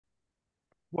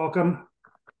Welcome.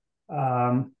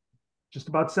 Um, just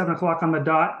about 7 o'clock on the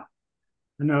dot.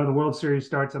 I know the World Series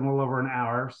starts in a little over an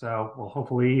hour, so we'll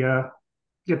hopefully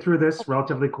get through this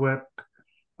relatively quick.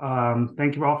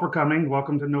 Thank you all for coming.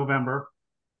 Welcome to November.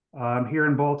 Here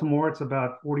in Baltimore, it's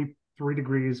about 43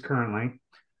 degrees currently,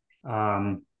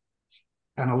 and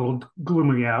a little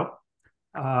gloomy out.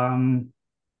 Um,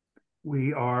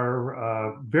 we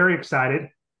are very excited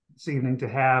this evening to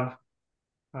have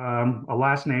a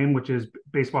last name, which is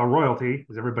baseball royalty,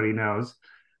 as everybody knows,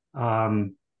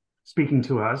 um, speaking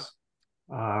to us.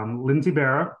 Lindsay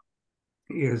Berra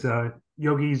is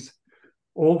Yogi's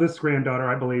oldest granddaughter,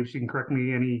 I believe. She can correct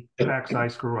me any facts I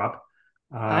screw up.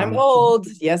 I'm Um, old.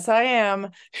 Yes, I am.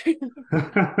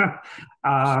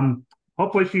 um,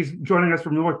 hopefully, she's joining us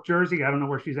from North Jersey. I don't know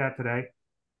where she's at today.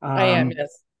 I am, Um,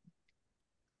 yes.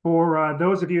 for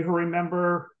those of you who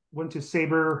remember, went to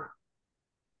SABR,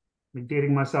 I'm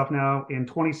dating myself now, in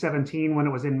 2017 when it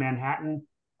was in Manhattan.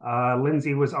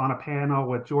 Lindsay was on a panel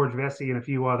with George Vesey and a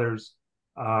few others,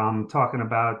 talking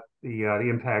about the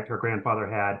impact her grandfather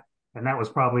had, and that was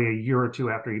probably a year or two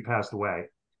after he passed away.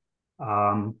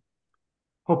 Um,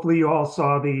 hopefully, you all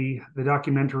saw the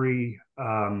documentary,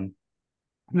 not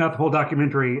the whole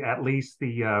documentary, at least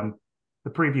the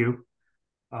preview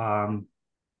um,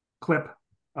 clip.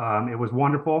 It was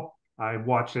wonderful. I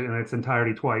watched it in its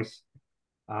entirety twice.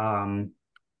 Um,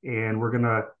 and we're going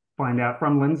to find out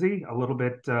from Lindsay a little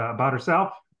bit about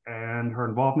herself and her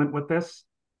involvement with this.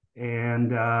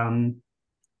 And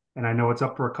and I know it's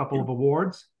up for a couple of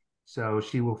awards, so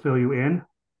she will fill you in.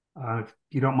 If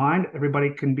you don't mind, everybody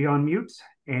can be on mute,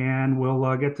 and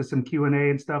we'll get to some Q&A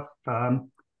and stuff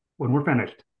when we're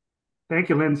finished. Thank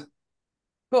you, Lindsay.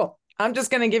 Cool. I'm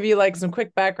just gonna give you like some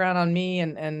quick background on me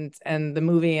and the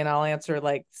movie, and I'll answer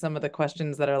like some of the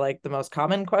questions that are like the most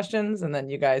common questions, and then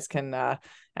you guys can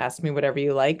ask me whatever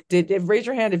you like. Raise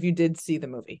your hand if you did see the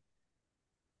movie?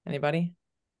 Anybody?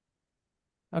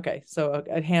 Okay, so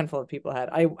a handful of people had.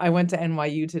 I went to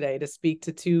NYU today to speak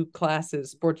to two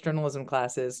classes, sports journalism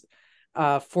classes,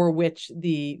 for which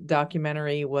the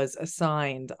documentary was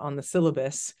assigned on the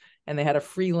syllabus, and they had a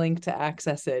free link to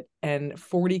access it. And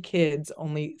 40 kids,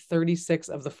 only 36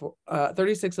 of the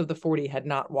 40 had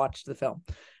not watched the film.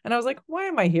 And I was like, why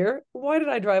am I here? Why did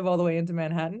I drive all the way into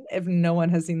Manhattan if no one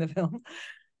has seen the film?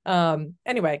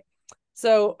 Anyway,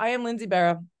 so I am Lindsay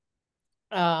Berra.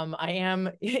 I am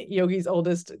Yogi's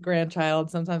oldest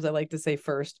grandchild. Sometimes I like to say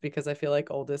first because I feel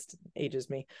like oldest ages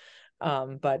me.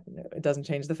 But it doesn't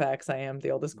change the facts. I am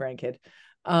the oldest grandkid.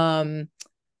 Um,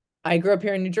 I grew up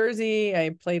here in New Jersey.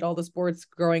 I played all the sports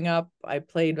growing up. I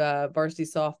played varsity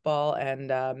softball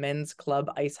and men's club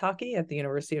ice hockey at the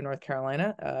University of North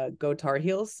Carolina. Go Tar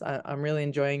Heels. I'm really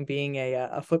enjoying being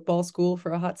a football school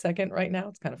for a hot second right now.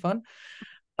 It's kind of fun.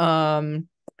 Um,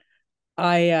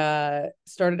 I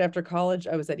started after college.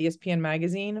 I was at ESPN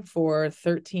Magazine for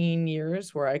 13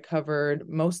 years, where I covered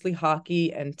mostly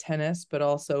hockey and tennis, but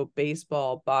also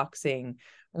baseball, boxing,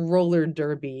 roller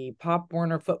derby, Pop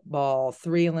Warner football,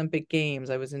 3 Olympic Games.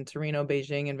 I was in Torino,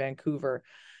 Beijing, and Vancouver.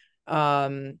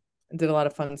 Um, did a lot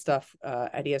of fun stuff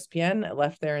at ESPN. I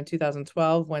left there in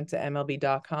 2012, went to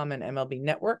MLB.com and MLB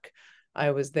Network.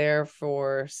 I was there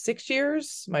for 6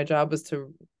 years. My job was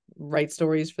to write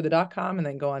stories for the .com and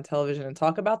then go on television and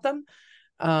talk about them.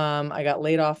 I got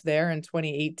laid off there in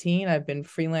 2018. I've been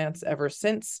freelance ever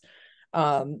since.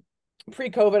 Um,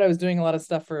 Pre-COVID, I was doing a lot of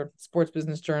stuff for Sports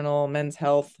Business Journal, Men's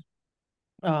Health,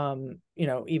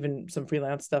 even some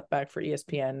freelance stuff back for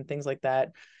ESPN, things like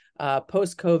that.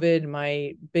 Post-COVID,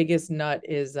 my biggest nut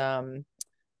is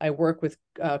I work with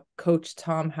Coach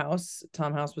Tom House.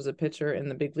 Tom House was a pitcher in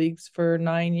the big leagues for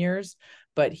 9 years,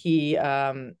 but he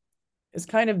is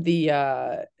kind of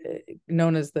the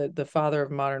known as the father of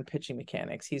modern pitching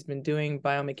mechanics. He's been doing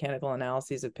biomechanical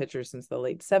analyses of pitchers since the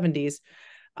late 70s.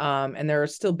 And there are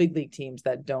still big league teams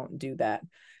that don't do that.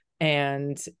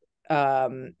 And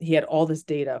he had all this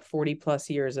data, 40 plus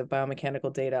years of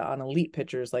biomechanical data on elite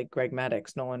pitchers like Greg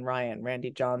Maddux, Nolan Ryan,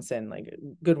 Randy Johnson, like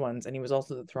good ones. And he was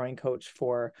also the throwing coach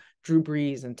for Drew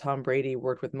Brees and Tom Brady,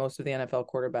 worked with most of the NFL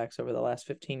quarterbacks over the last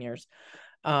 15 years.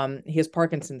 He has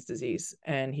Parkinson's disease,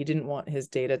 and he didn't want his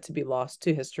data to be lost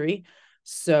to history.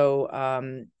 So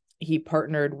he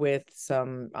partnered with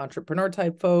some entrepreneur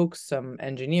type folks, some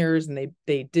engineers, and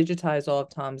they digitized all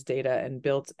of Tom's data and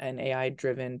built an AI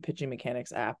driven pitching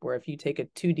mechanics app where if you take a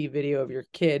 2D video of your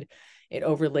kid, it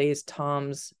overlays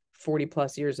Tom's 40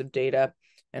 plus years of data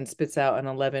and spits out an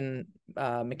 11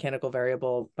 mechanical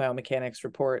variable biomechanics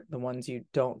report. The ones you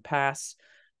don't pass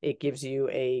It gives you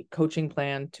a coaching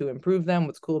plan to improve them.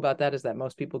 What's cool about that is that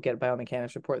most people get a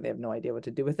biomechanics report and they have no idea what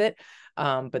to do with it.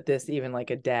 But this, even like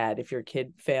a dad, if your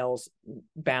kid fails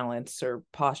balance or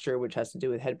posture, which has to do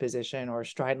with head position or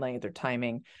stride length or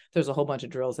timing, there's a whole bunch of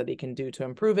drills that he can do to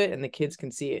improve it, and the kids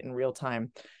can see it in real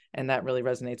time. And that really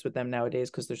resonates with them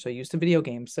nowadays because they're so used to video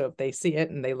games. So if they see it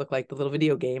and they look like the little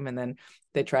video game, and then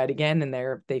they try it again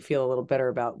and they feel a little better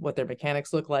about what their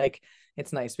mechanics look like,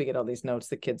 it's nice. We get all these notes.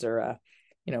 The kids are,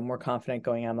 more confident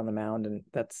going out on the mound. And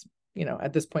that's,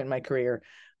 at this point in my career,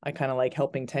 I kind of like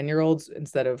helping 10-year-olds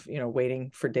instead of,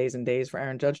 waiting for days and days for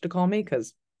Aaron Judge to call me,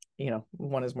 because,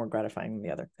 one is more gratifying than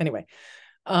the other. Anyway,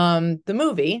 the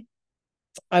movie,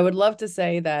 I would love to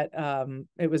say that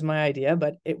it was my idea,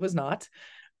 but it was not.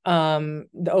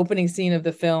 The opening scene of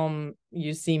the film,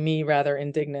 you see me rather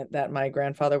indignant that my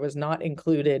grandfather was not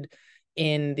included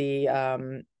in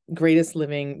the greatest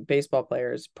living baseball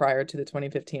players prior to the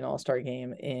 2015 All-Star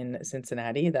game in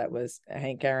Cincinnati. That was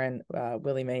Hank Aaron,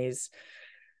 Willie Mays,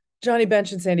 Johnny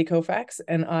Bench, and Sandy Koufax.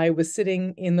 And I was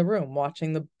sitting in the room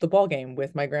watching the ball game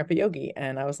with my grandpa Yogi.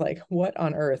 And I was like, what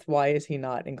on earth? Why is he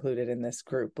not included in this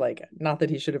group? Like, not that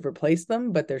he should have replaced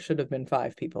them, but there should have been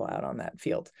 5 people out on that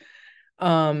field.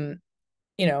 And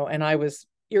I was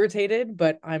irritated,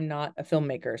 but I'm not a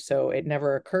filmmaker. So it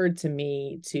never occurred to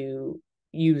me to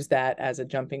use that as a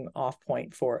jumping off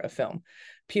point for a film.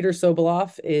 Peter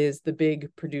Sobolov is the big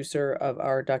producer of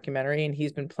our documentary, and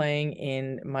he's been playing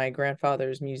in my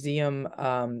grandfather's museum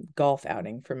golf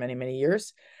outing for many, many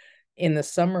years. In the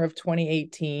summer of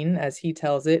 2018, as he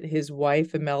tells it, his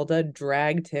wife Imelda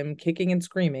dragged him kicking and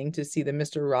screaming to see the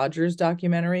Mr. Rogers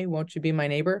documentary, Won't You Be My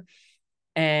Neighbor?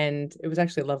 And it was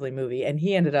actually a lovely movie, and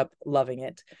he ended up loving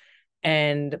it.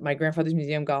 And my grandfather's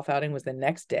museum golf outing was the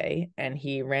next day, and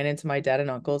he ran into my dad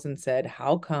and uncles and said,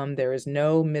 how come there is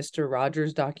no Mr.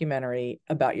 Rogers documentary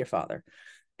about your father?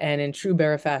 And in true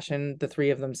Berra fashion, the 3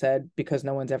 of them said, because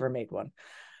no one's ever made one.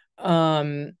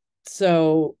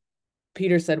 So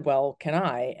Peter said, well, can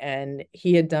I? And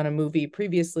he had done a movie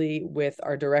previously with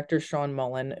our director, Sean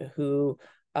Mullen, who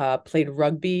played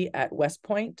rugby at West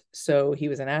Point. So he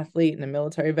was an athlete and a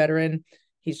military veteran.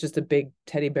 He's just a big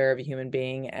teddy bear of a human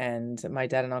being. And my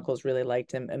dad and uncles really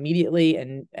liked him immediately.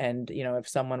 And if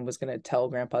someone was going to tell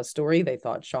Grandpa's story, they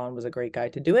thought Sean was a great guy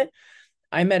to do it.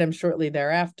 I met him shortly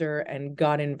thereafter and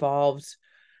got involved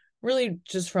really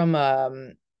just from a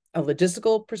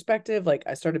logistical perspective. Like,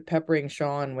 I started peppering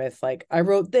Sean with like, I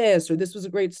wrote this, or this was a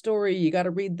great story, you got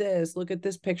to read this, look at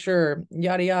this picture,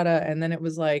 yada, yada. And then it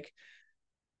was like,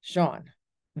 Sean,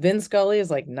 Vin Scully is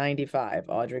like 95.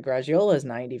 Audrey Graggiola is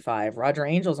 95. Roger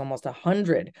Angel's almost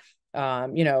 100.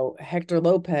 Hector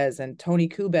Lopez and Tony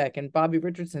Kubek and Bobby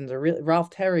Richardson's are Ralph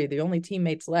Terry, the only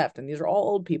teammates left. And these are all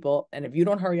old people. And if you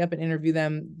don't hurry up and interview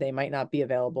them, they might not be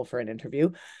available for an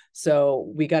interview.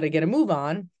 So we got to get a move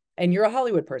on. And you're a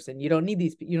Hollywood person. You don't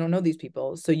know these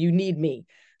people. So you need me.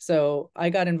 So I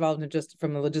got involved in, just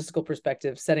from a logistical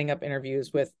perspective, setting up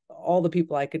interviews with all the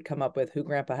people I could come up with who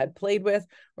Grandpa had played with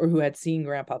or who had seen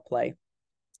Grandpa play.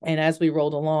 And as we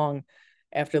rolled along,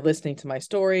 after listening to my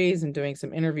stories and doing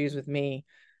some interviews with me,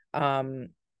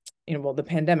 the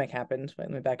pandemic happened. Let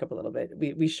me back up a little bit.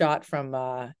 We shot from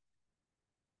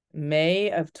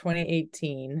May of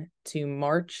 2018 to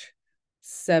March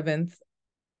 7th.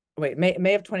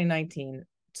 May of 2019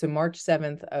 to March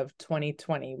 7th of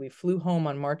 2020. We flew home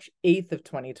on March 8th of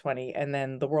 2020, and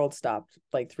then the world stopped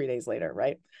like 3 days later,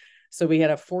 right? So we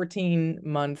had a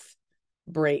 14-month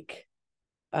break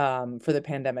for the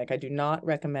pandemic. I do not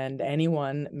recommend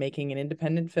anyone making an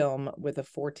independent film with a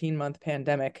 14-month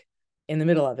pandemic in the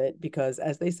middle of it, because,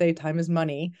 as they say, time is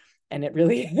money, and it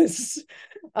really is.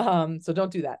 So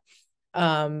don't do that.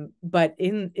 But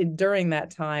during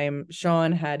that time,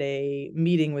 Sean had a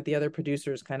meeting with the other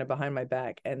producers kind of behind my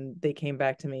back, and they came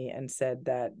back to me and said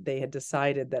that they had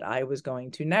decided that I was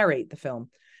going to narrate the film.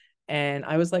 And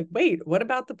I was like, wait, what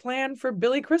about the plan for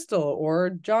Billy Crystal or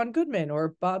John Goodman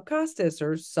or Bob Costas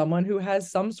or someone who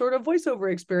has some sort of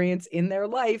voiceover experience in their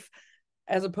life,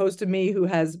 as opposed to me, who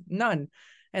has none?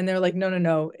 And they're like,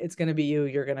 no, it's going to be you.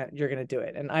 You're going to do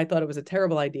it. And I thought it was a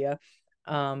terrible idea.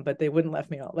 But they wouldn't let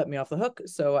me off the hook.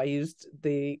 So I used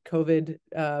the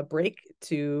COVID break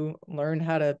to learn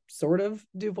how to sort of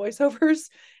do voiceovers.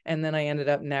 And then I ended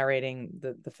up narrating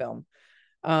the film.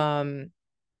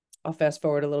 I'll fast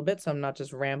forward a little bit, so I'm not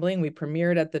just rambling. We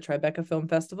premiered at the Tribeca Film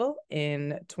Festival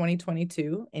in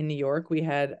 2022 in New York. We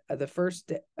had the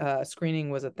first screening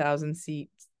was 1,000-seat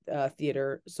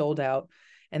theater, sold out.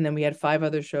 And then we had 5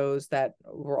 other shows that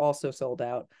were also sold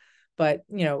out. But,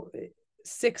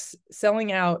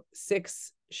 selling out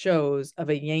 6 shows of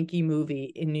a Yankee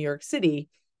movie in New York City,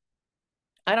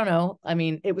 I don't know. I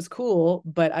mean, it was cool,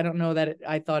 but I don't know that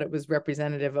I thought it was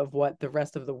representative of what the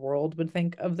rest of the world would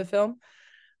think of the film.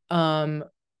 Um,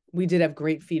 we did have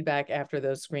great feedback after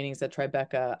those screenings at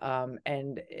Tribeca,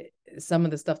 and some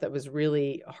of the stuff that was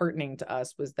really heartening to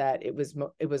us was that it was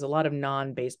a lot of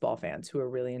non-baseball fans who were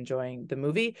really enjoying the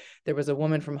movie. There was a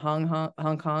woman from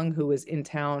Hong Kong who was in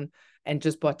town and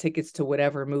just bought tickets to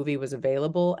whatever movie was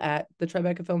available at the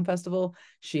Tribeca Film Festival.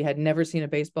 She had never seen a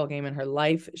baseball game in her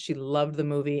life. She loved the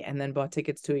movie and then bought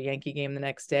tickets to a Yankee game the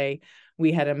next day.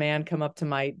 We had a man come up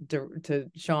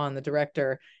to Sean, the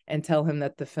director, and tell him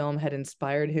that the film had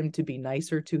inspired him to be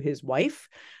nicer to his wife.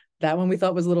 That one we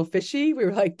thought was a little fishy. We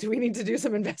were like, do we need to do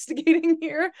some investigating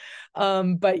here?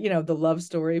 But the love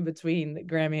story between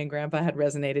Grammy and Grandpa had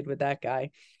resonated with that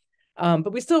guy.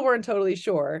 But we still weren't totally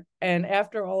sure. And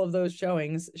after all of those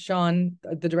showings, Sean,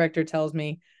 the director, tells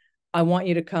me, I want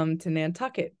you to come to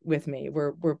Nantucket with me.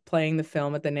 We're playing the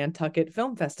film at the Nantucket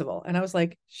Film Festival. And I was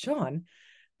like, Sean,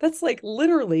 that's like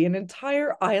literally an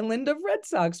entire island of Red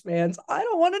Sox fans. I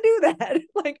don't want to do that.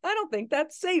 Like, I don't think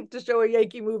that's safe to show a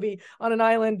Yankee movie on an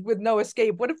island with no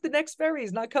escape. What if the next ferry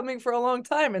is not coming for a long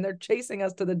time and they're chasing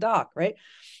us to the dock, right?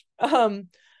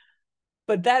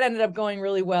 But that ended up going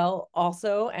really well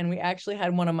also. And we actually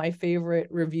had one of my favorite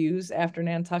reviews after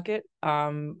Nantucket.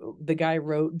 The guy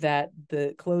wrote that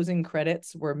the closing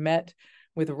credits were met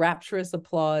with rapturous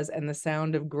applause and the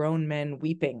sound of grown men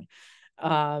weeping.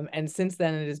 And since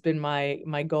then, it has been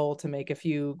my goal to make a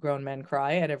few grown men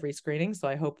cry at every screening. So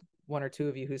I hope one or two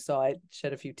of you who saw it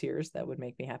shed a few tears. That would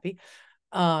make me happy.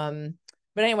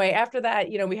 But anyway, after that,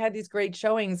 we had these great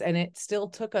showings, and it still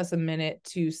took us a minute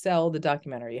to sell the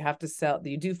documentary. You have to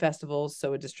you do festivals,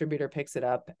 so a distributor picks it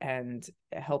up and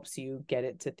helps you get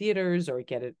it to theaters or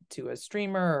get it to a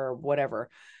streamer or whatever.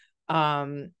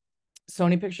 Sony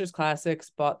Pictures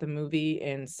Classics bought the movie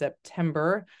in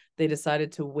September. They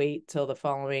decided to wait till the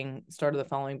start of the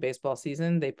following baseball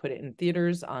season. They put it in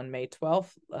theaters on May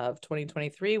 12th of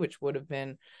 2023, which would have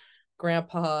been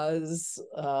Grandpa's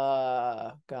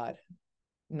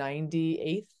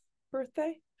 98th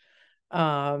birthday.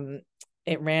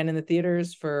 It ran in the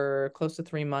theaters for close to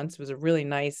 3 months. It was a really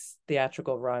nice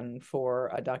theatrical run for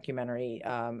a documentary.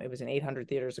 It was in 800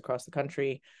 theaters across the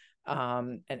country,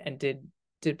 and did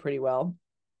pretty well.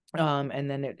 And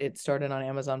then it started on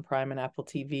Amazon Prime and Apple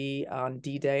TV on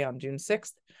D-Day on June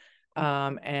 6th,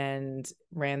 and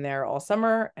ran there all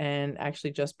summer, and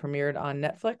actually just premiered on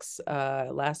Netflix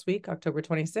last week, October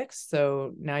 26th.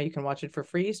 So now you can watch it for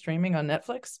free streaming on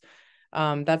Netflix.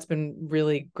 That's been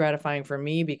really gratifying for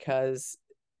me because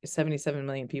 77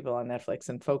 million people on Netflix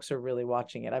and folks are really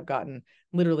watching it. I've gotten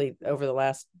literally over the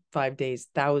last 5 days,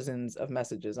 thousands of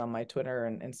messages on my Twitter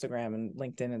and Instagram and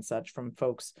LinkedIn and such from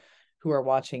folks who are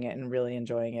watching it and really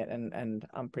enjoying it. And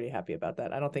I'm pretty happy about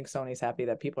that. I don't think Sony's happy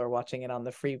that people are watching it on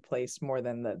the free place more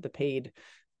than the paid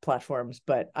platforms,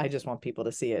 but I just want people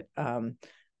to see it.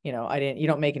 You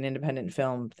don't make an independent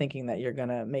film thinking that you're going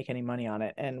to make any money on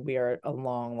it. And we are a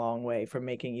long, long way from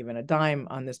making even a dime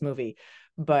on this movie.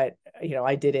 But,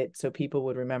 I did it so people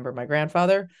would remember my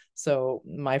grandfather. So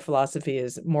my philosophy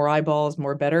is more eyeballs,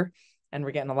 more better. And we're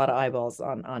getting a lot of eyeballs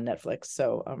on Netflix.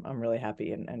 So I'm really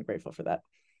happy and grateful for that.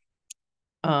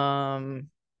 I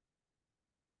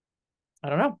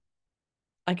don't know.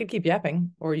 I could keep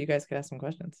yapping, or you guys could ask some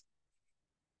questions.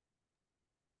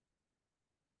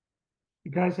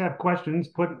 You guys have questions,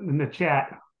 put it in the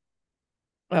chat.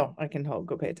 Oh, I can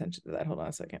go pay attention to that. Hold on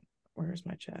a second. Where's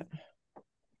my chat?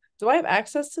 Do I have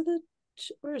access to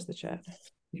where is the chat?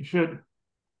 You should.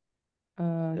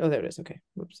 Oh, there it is. Okay.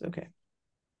 Whoops. Okay.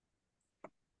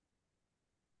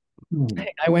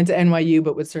 I went to NYU,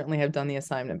 but would certainly have done the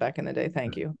assignment back in the day.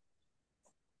 Thank you.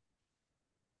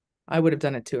 I would have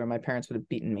done it too, or my parents would have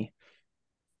beaten me.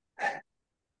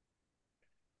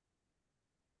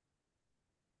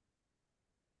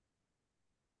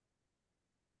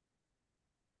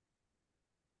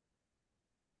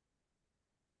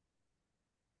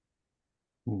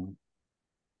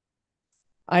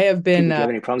 I have been. Do you have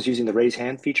any problems using the raise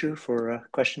hand feature for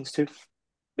questions too?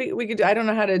 We could. I don't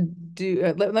know how to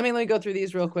do. Let me go through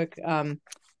these real quick.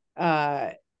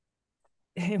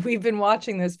 We've been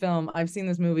watching this film. I've seen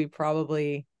this movie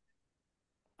probably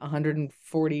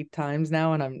 140 times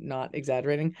now, and I'm not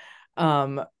exaggerating.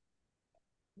 Sean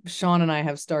and I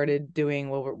have started doing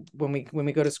when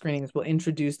we go to screenings, we'll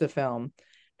introduce the film,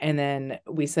 and then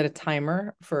we set a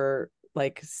timer for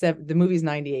the movie's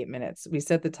 98 minutes. We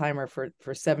set the timer for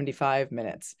 75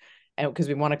 minutes, and because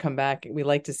we want to come back, we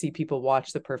like to see people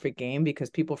watch The Perfect Game because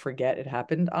people forget it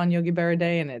happened on Yogi Berra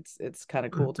Day, and it's kind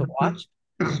of cool to watch.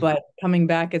 But coming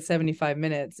back at 75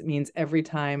 minutes means every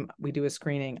time we do a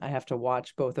screening, I have to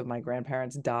watch both of my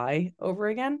grandparents die over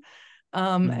again.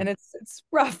 And it's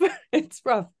rough. It's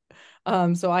rough.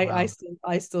 So Wow.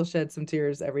 I still shed some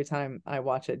tears every time I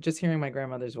watch it. Just hearing my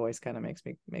grandmother's voice kind of makes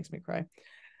me cry.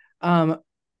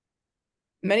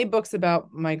 Many books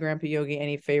about my grandpa Yogi.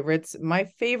 Any favorites? My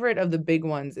favorite of the big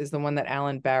ones is the one that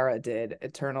Alan Barra did,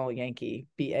 Eternal Yankee,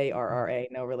 Barra.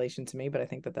 No relation to me, but I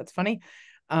think that that's funny.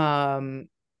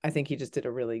 I think he just did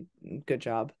a really good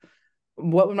job.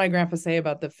 What would my grandpa say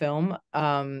about the film?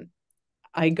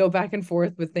 I go back and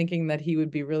forth with thinking that he would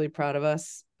be really proud of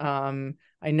us.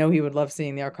 I know he would love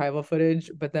seeing the archival footage,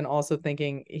 but then also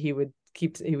thinking he would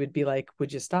be like,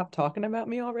 would you stop talking about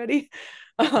me already?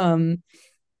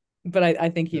 But I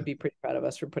think he'd be pretty proud of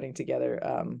us for putting together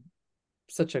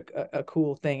such a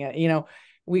cool thing. You know,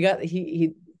 we got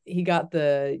he got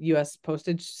the U.S.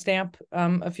 postage stamp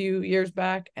a few years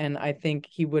back, and I think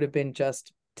he would have been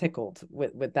just tickled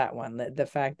with that one. The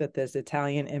fact that this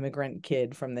Italian immigrant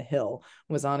kid from the Hill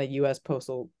was on a U.S.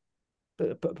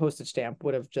 postage stamp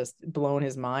would have just blown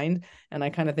his mind, and I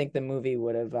kind of think the movie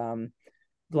would have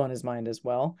blown his mind as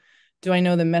well. Do I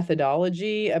know the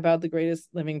methodology about the greatest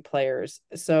living players?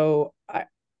 So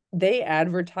they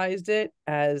advertised it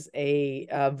as a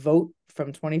vote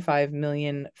from 25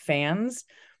 million fans,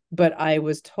 but I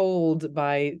was told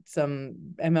by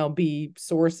some MLB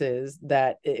sources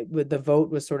that the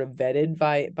vote was sort of vetted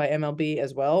by MLB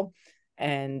as well.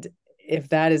 And if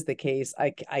that is the case,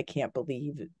 I can't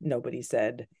believe nobody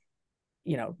said,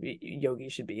 you know, Yogi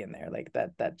should be in there. Like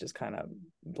that just kind of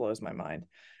blows my mind.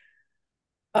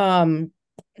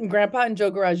 Grandpa and Joe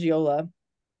Garagiola.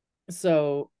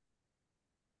 So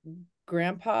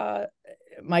grandpa,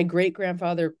 my great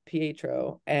grandfather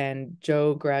Pietro and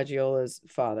Joe Gragiola's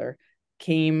father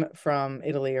came from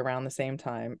Italy around the same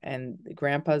time, and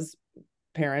grandpa's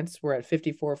parents were at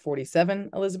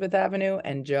 5447 Elizabeth Avenue,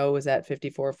 and Joe was at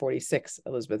 5446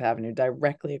 Elizabeth Avenue,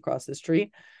 directly across the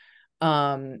street.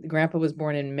 Grandpa was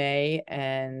born in May,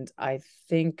 and I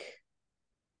think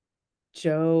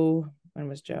when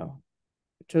was Joe?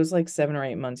 Joe's like 7 or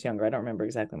 8 months younger. I don't remember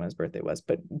exactly when his birthday was,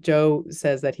 but Joe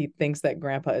says that he thinks that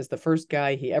grandpa is the first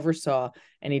guy he ever saw,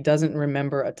 and he doesn't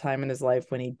remember a time in his life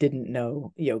when he didn't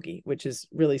know Yogi, which is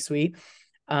really sweet.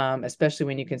 Especially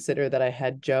when you consider that I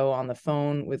had Joe on the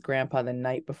phone with grandpa the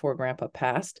night before grandpa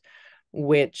passed,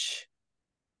 which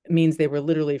means they were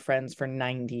literally friends for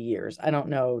 90 years. I don't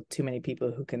know too many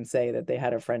people who can say that they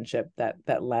had a friendship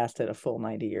that lasted a full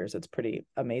 90 years. It's pretty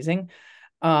amazing.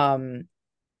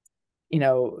 You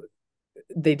know,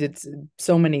 they did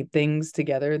so many things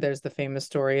together. There's the famous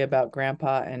story about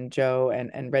grandpa and Joe,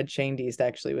 and Red Shanedeast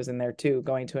actually was in there too,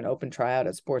 going to an open tryout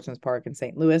at Sportsman's Park in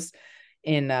St. Louis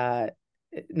in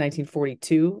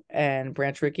 1942. And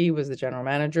Branch Rickey was the general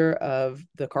manager of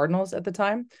the Cardinals at the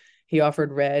time. He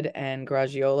offered Red and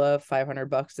Garagiola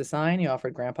 $500 to sign. He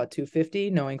offered grandpa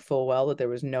 $250, knowing full well that there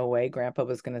was no way grandpa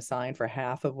was going to sign for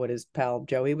half of what his pal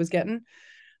Joey was getting.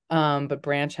 But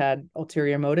Branch had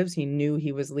ulterior motives. He knew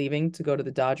he was leaving to go to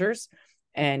the Dodgers,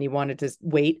 and he wanted to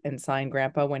wait and sign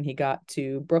grandpa when he got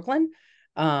to Brooklyn.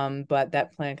 But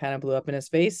that plan kind of blew up in his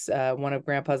face. One of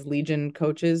grandpa's Legion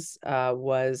coaches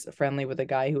was friendly with a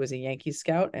guy who was a Yankee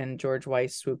scout, and George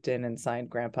Weiss swooped in and signed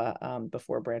grandpa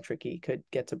before Branch Rickey could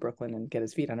get to Brooklyn and get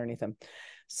his feet underneath him.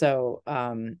 So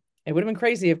it would have been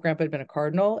crazy if grandpa had been a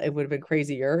Cardinal. It would have been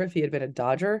crazier if he had been a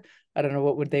Dodger. I don't know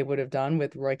what they would have done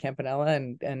with Roy Campanella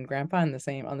and grandpa on the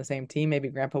same team. Maybe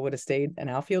grandpa would have stayed an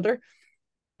outfielder.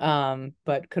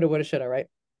 But coulda, woulda, shoulda, right?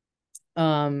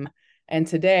 And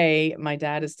today my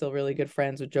dad is still really good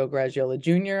friends with Joe Garagiola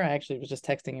Jr. I actually was just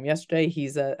texting him yesterday.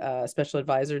 He's a special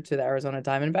advisor to the Arizona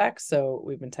Diamondbacks. So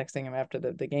we've been texting him after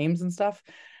the games and stuff.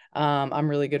 I'm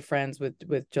really good friends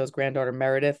with Joe's granddaughter,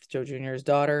 Meredith, Joe Jr.'s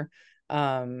daughter.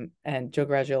 And Joe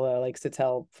Gragiola likes to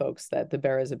tell folks that the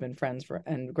Berras have been friends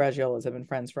and Gragiolas have been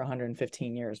friends for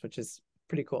 115 years, which is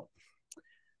pretty cool.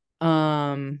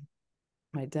 My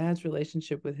dad's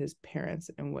relationship with his parents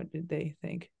and what did they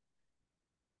think?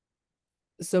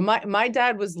 So my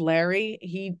dad was Larry.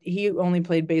 He only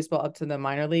played baseball up to the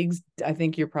minor leagues. I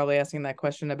think you're probably asking that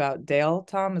question about Dale,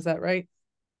 Tom. Is that right?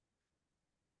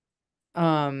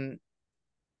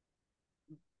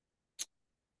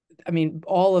 I mean,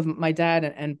 all of my dad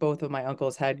and both of my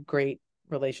uncles had great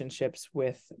relationships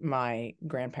with my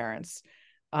grandparents.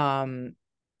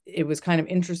 It was kind of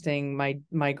interesting.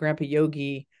 My grandpa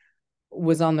Yogi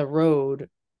was on the road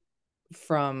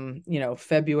from,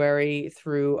 February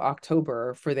through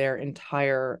October for their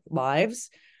entire lives.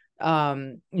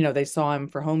 They saw him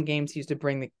for home games. He used to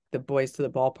bring the boys to the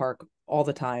ballpark all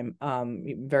the time.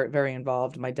 Very, very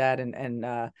involved. My dad and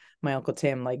my Uncle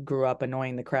Tim like grew up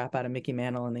annoying the crap out of Mickey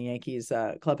Mantle in the Yankees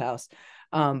clubhouse.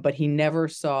 But he never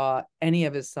saw any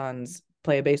of his sons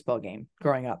play a baseball game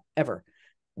growing up, ever.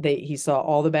 He saw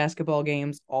all the basketball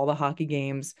games, all the hockey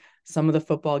games, some of the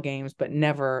football games, but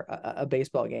never a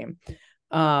baseball game.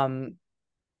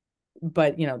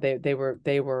 But they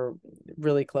were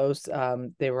really close.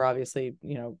 They were obviously,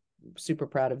 super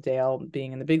proud of Dale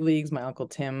being in the big leagues. My Uncle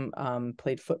Tim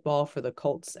played football for the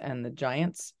Colts and the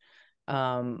Giants.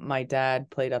 My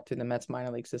dad played up through the Mets minor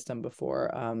league system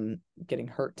before getting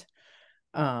hurt.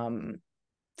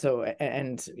 So,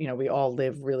 and we all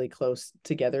live really close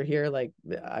together here. Like,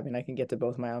 I mean, I can get to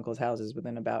both my uncle's houses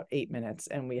within about 8 minutes,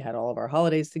 and we had all of our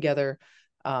holidays together.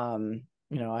 I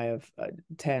have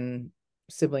 10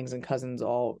 siblings and cousins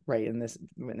all right in this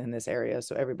area,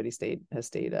 so everybody has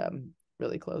stayed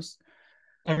really close.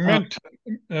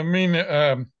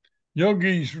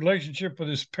 Yogi's relationship with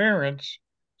his parents.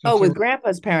 Oh, with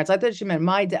Grandpa's parents. I thought she meant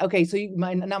my dad. Okay, so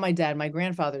not my dad, my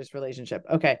grandfather's relationship.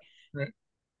 Okay. Right.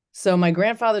 So my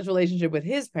grandfather's relationship with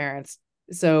his parents.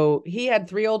 So he had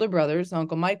 3 older brothers,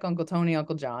 Uncle Mike, Uncle Tony,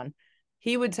 Uncle John.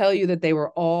 He would tell you that they were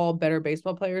all better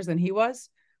baseball players than he was,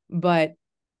 but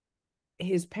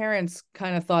his parents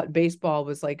kind of thought baseball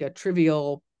was like a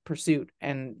trivial pursuit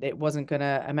and it wasn't going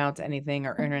to amount to anything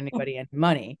or earn anybody any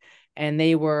money. And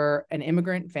they were an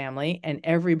immigrant family and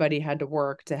everybody had to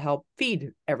work to help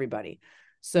feed everybody.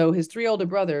 So his 3 older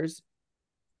brothers,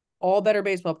 all better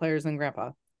baseball players than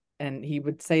Grandpa. And he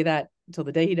would say that until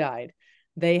the day he died.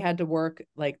 They had to work,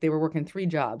 like they were working 3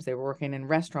 jobs. They were working in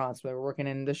restaurants. They were working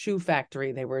in the shoe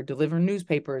factory. They were delivering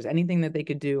newspapers, anything that they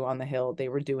could do on the hill, they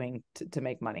were doing to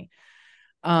make money.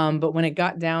 But when it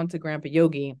got down to Grandpa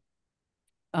Yogi,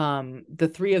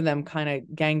 the 3 of them kind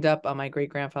of ganged up on my great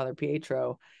grandfather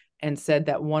Pietro and said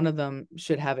that one of them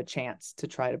should have a chance to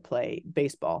try to play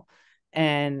baseball.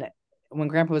 And when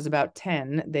Grandpa was about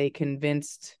 10, they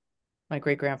convinced my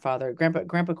great grandfather,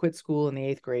 Grandpa quit school in the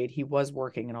 8th grade. He was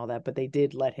working and all that, but they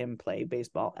did let him play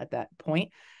baseball at that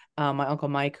point. My Uncle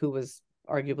Mike, who was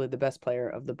arguably the best player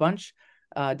of the bunch,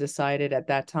 decided at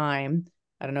that time,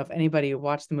 I don't know if anybody who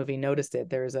watched the movie noticed it.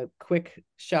 There's a quick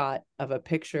shot of a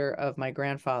picture of my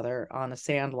grandfather on a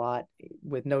sand lot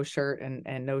with no shirt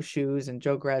and no shoes and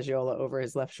Joe Graggiola over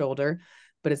his left shoulder.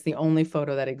 But it's the only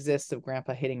photo that exists of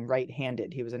Grandpa hitting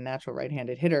right-handed. He was a natural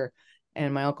right-handed hitter.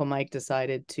 And my Uncle Mike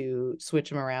decided to switch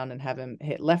him around and have him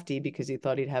hit lefty because he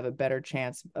thought he'd have a better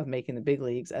chance of making the big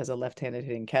leagues as a left-handed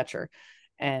hitting catcher.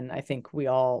 And I think we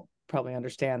all probably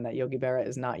understand that Yogi Berra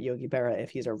is not Yogi Berra if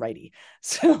he's a righty.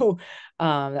 So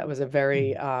that was a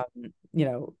very,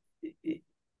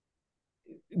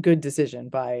 good decision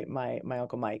by my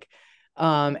Uncle Mike.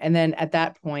 And then at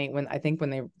that point, when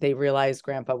they realized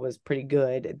Grandpa was pretty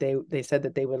good, they said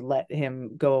that they would let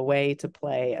him go away to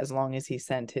play as long as he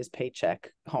sent his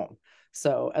paycheck home.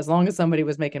 So as long as somebody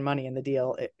was making money in the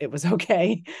deal, it was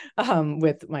okay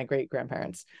with my great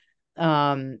grandparents.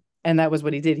 And that was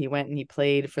what he did. He went and he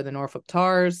played for the Norfolk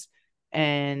Tars,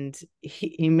 and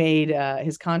he made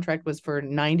his contract was for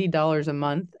 $90 a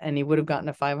month, and he would have gotten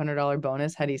a $500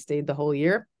 bonus had he stayed the whole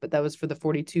year. But that was for the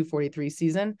 42-43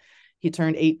 season. He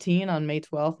turned 18 on May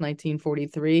 12th,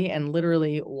 1943, and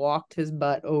literally walked his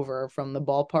butt over from the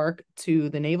ballpark to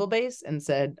the naval base and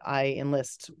said, I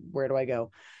enlist. Where do I go?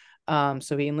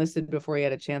 So he enlisted before he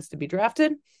had a chance to be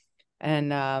drafted,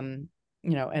 and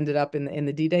ended up in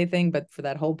the D-Day thing. But for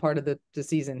that whole part of the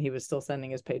season, he was still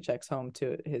sending his paychecks home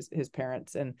to his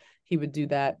parents. And he would do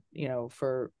that,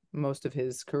 for most of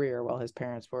his career while his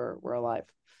parents were alive.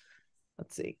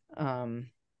 Let's see.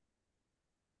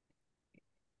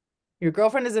 Your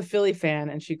girlfriend is a Philly fan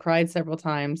and she cried several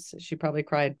times. She probably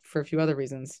cried for a few other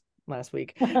reasons last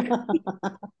week.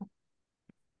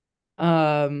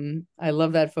 I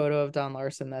love that photo of Don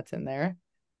Larson that's in there.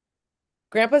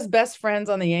 Grandpa's best friends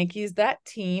on the Yankees, that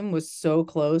team was so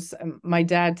close. My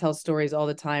dad tells stories all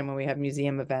the time when we have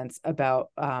museum events about,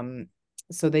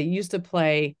 so they used to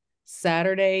play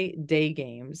Saturday day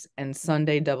games and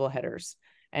Sunday doubleheaders.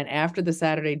 And after the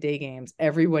Saturday day games,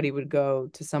 everybody would go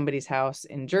to somebody's house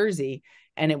in Jersey.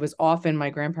 And it was often my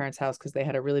grandparents' house because they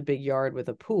had a really big yard with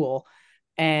a pool.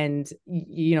 And,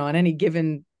 on any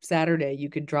given Saturday, you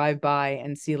could drive by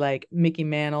and see like Mickey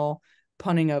Mantle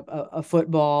punting a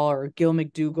football, or Gil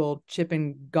McDougall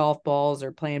chipping golf balls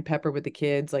or playing pepper with the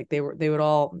kids. Like they would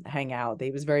all hang out.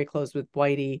 They was very close with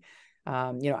Whitey.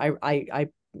 I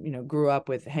grew up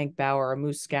with Hank Bauer,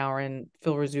 Moose Scourin,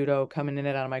 Phil Rizzuto coming in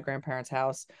and out of my grandparents'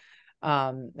 house,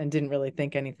 and didn't really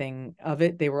think anything of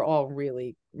it. They were all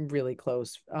really, really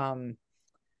close.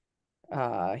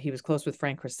 He was close with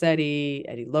Frank Crissetti,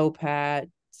 Eddie Lopat.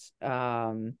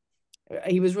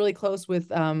 He was really close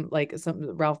with like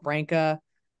some Ralph Branca,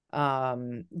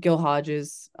 Gil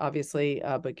Hodges, obviously,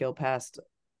 but Gil passed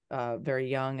very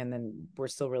young, and then we're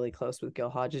still really close with Gil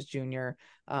Hodges Jr.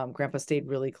 Grandpa stayed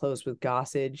really close with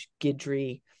Gossage,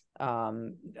 Guidry,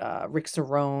 Rick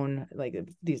Cerrone, like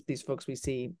these folks we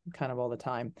see kind of all the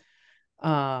time.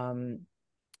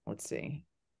 Let's see.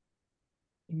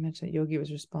 You mentioned that Yogi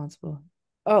was responsible.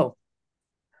 Oh,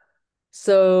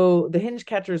 so the hinge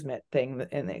catcher's mitt thing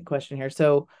in the question here.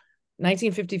 So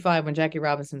 1955, when Jackie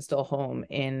Robinson's still home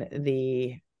in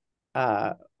the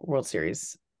World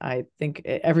Series, I think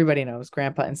everybody knows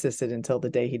Grandpa insisted until the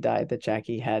day he died that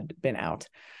Jackie had been out.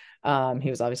 He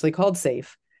was obviously called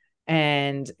safe.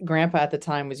 And Grandpa at the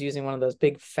time was using one of those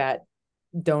big fat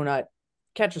donut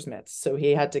catcher's mitts. So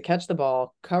he had to catch the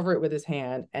ball, cover it with his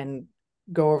hand, and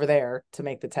go over there to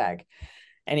make the tag.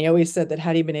 And he always said that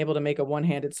had he been able to make a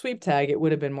one-handed sweep tag, it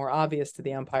would have been more obvious to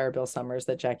the umpire, Bill Summers,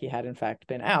 that Jackie had in fact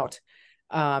been out.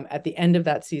 At the end of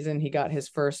that season, he got his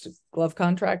first glove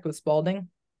contract with Spalding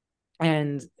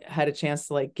and had a chance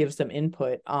to like give some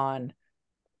input on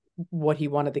what he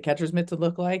wanted the catcher's mitt to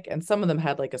look like. And some of them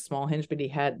had like a small hinge, but he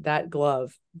had that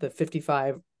glove, the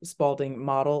 55 Spalding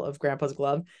model of Grandpa's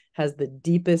glove, has the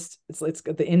deepest, it's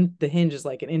the hinge is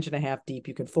like 1.5 inches deep.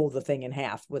 You can fold the thing in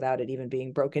half without it even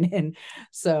being broken in.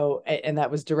 So, and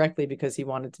that was directly because he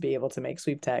wanted to be able to make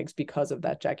sweep tags because of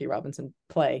that Jackie Robinson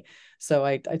play. So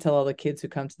I tell all the kids who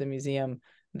come to the museum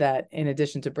that in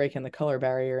addition to breaking the color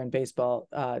barrier in baseball,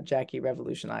 Jackie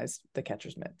revolutionized the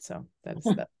catcher's mitt. So that's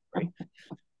great.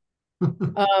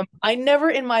 I never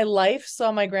in my life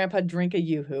saw my grandpa drink a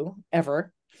Yoo-hoo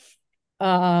ever.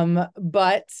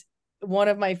 But one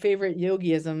of my favorite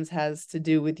Yogiisms has to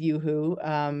do with Yoo-hoo.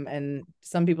 And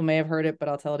some people may have heard it, but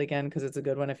I'll tell it again because it's a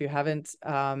good one if you haven't.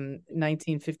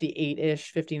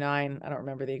 1958-ish, 59, I don't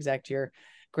remember the exact year.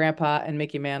 Grandpa and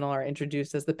Mickey Mantle are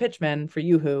introduced as the pitchmen for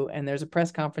Yoo-hoo, and there's a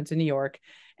press conference in New York,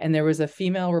 and there was a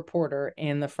female reporter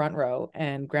in the front row,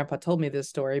 and Grandpa told me this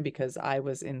story because I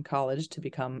was in college to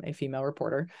become a female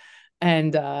reporter,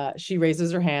 and she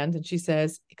raises her hand and she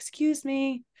says, "Excuse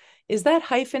me, is that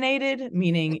hyphenated,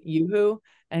 meaning Yoo-hoo?"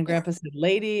 And Grandpa said,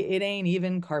 "Lady, it ain't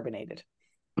even carbonated."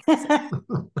 So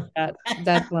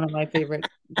that's one of my favorite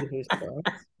Yoo-hoo stories.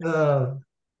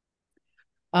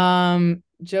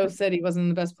 Joe said he wasn't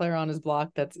the best player on his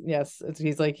block. That's yes.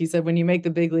 He said, when you make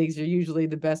the big leagues, you're usually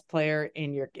the best player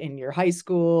in your high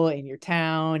school, in your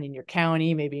town, in your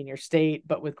county, maybe in your state.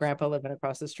 But with Grandpa living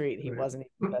across the street, he wasn't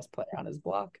even the best player on his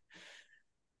block.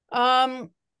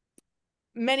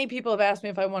 Many people have asked me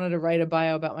if I wanted to write a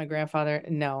bio about my grandfather.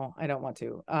 No, I don't want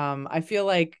to. I feel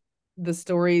like the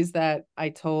stories that I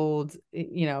told,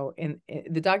 in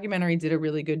the documentary did a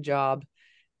really good job.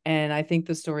 And I think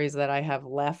the stories that I have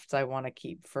left, I want to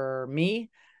keep for me.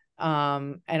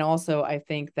 And also, I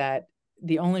think that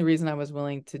the only reason I was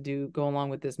willing to go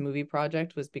along with this movie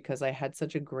project was because I had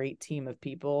such a great team of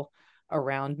people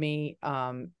around me,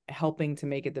 helping to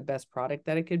make it the best product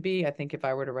that it could be. I think if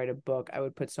I were to write a book, I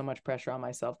would put so much pressure on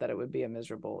myself that it would be a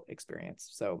miserable experience.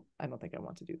 So I don't think I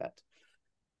want to do that.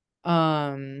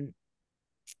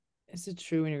 Is it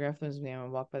true when your grandfather's name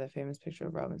and walk by the famous picture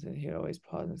of Robinson, he would always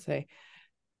pause and say,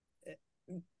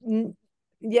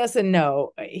 yes and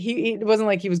no. It wasn't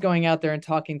like he was going out there and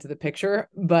talking to the picture,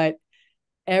 but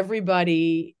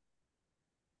everybody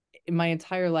in my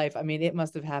entire life, it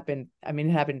must have happened. It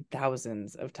happened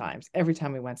thousands of times. Every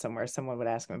time we went somewhere, someone would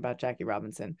ask him about Jackie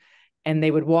Robinson, and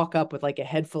they would walk up with like a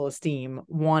head full of steam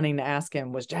wanting to ask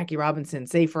him, was Jackie Robinson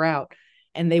safe or out?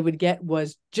 And they would get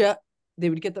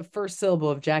the first syllable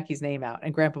of Jackie's name out,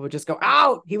 and Grandpa would just go,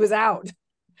 out, he was out.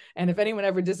 And if anyone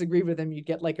ever disagreed with him, you'd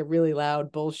get like a really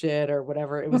loud bullshit or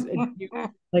whatever.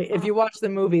 Like if you watch the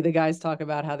movie, the guys talk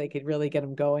about how they could really get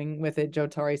him going with it.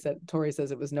 Tori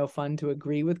says it was no fun to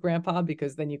agree with Grandpa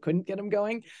because then you couldn't get him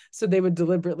going. So they would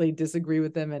deliberately disagree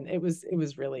with him, and it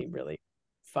was really, really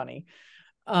funny.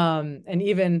 And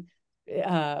even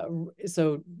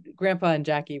so Grandpa and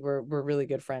Jackie were really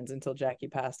good friends until Jackie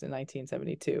passed in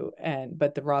 1972.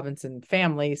 But the Robinson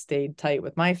family stayed tight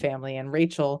with my family, and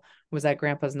Rachel was at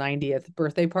Grandpa's 90th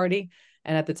birthday party.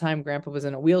 And at the time, Grandpa was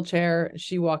in a wheelchair.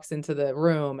 She walks into the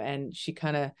room and she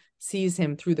kind of sees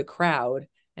him through the crowd,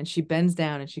 and she bends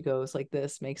down and she goes like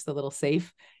this, makes the little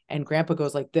safe. And Grandpa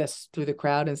goes like this through the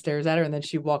crowd and stares at her. And then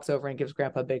she walks over and gives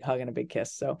Grandpa a big hug and a big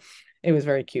kiss. So it was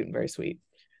very cute and very sweet.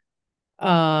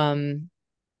 So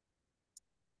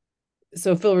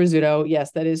Phil Rizzuto,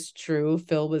 yes, that is true.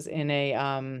 Phil was in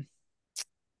a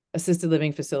assisted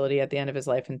living facility at the end of his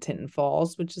life in Tinton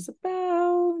Falls, which is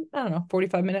about,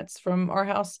 45 minutes from our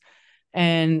house.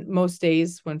 And most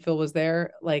days when Phil was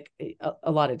there, like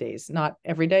a lot of days, not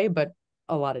every day, but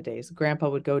a lot of days, Grandpa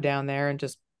would go down there and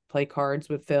just play cards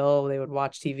with Phil. They would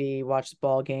watch TV, watch the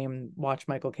ball game, watch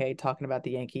Michael Kay talking about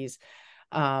the Yankees.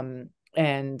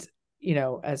 And, you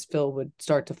know, as Phil would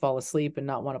start to fall asleep and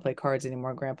not want to play cards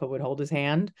anymore, Grandpa would hold his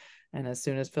hand. And as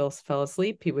soon as Phil fell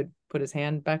asleep, he would put his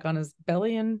hand back on his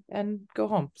belly and go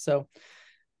home. So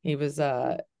he was,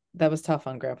 that was tough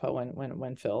on Grandpa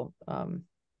when Phil,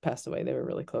 passed away. They were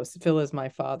really close. Phil is my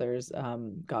father's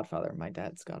godfather, my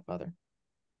dad's godfather.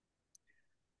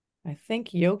 I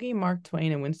think Yogi, Mark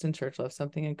Twain, and Winston Churchill have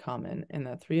something in common, and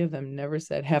that three of them never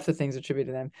said half the things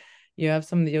attributed to them. You have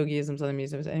some of the Yogiisms on the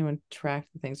museums. Anyone track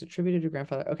the things attributed to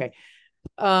grandfather? Okay.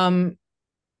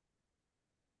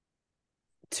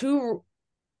 Two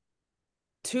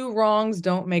wrongs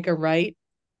don't make a right.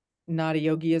 Not a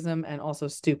Yogiism, and also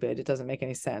stupid. It doesn't make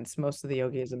any sense. Most of the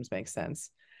Yogiisms make sense.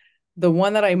 The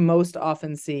one that I most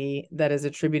often see that is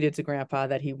attributed to Grandpa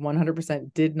that he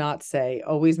 100% did not say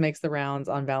always makes the rounds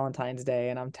on Valentine's Day,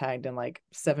 and I'm tagged in like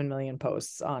 7 million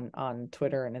posts on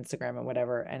Twitter and Instagram and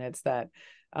whatever, and it's that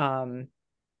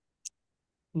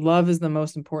love is the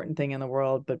most important thing in the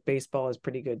world, but baseball is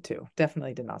pretty good too.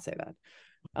 Definitely did not say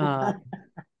that.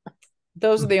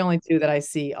 Those are the only two that I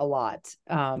see a lot.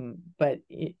 But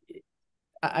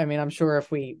I mean, I'm sure if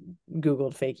we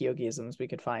Googled fake Yogiisms, we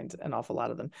could find an awful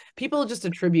lot of them. People just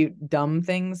attribute dumb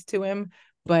things to him,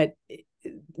 but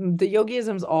the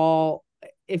Yogiisms all,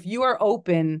 if you are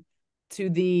open to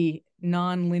the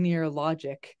non-linear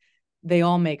logic, they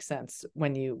all make sense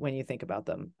when you think about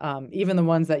them. Even the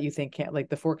ones that you think can't, like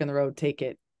the fork in the road, take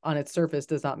it on its surface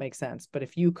does not make sense. But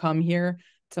if you come here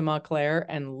to Montclair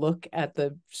and look at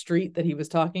the street that he was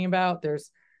talking about, there's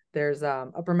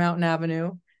Upper Mountain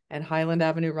Avenue, and Highland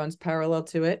Avenue runs parallel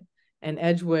to it, and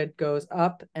Edgewood goes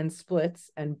up and splits,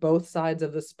 and both sides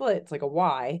of the split, it's like a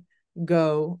Y,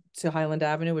 go to Highland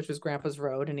Avenue, which was Grandpa's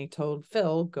road. And he told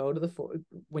Phil, go to the fork.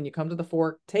 When you come to the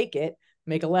fork, take it,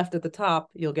 make a left at the top,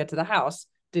 you'll get to the house.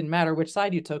 Didn't matter which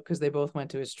side you took because they both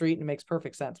went to his street, and it makes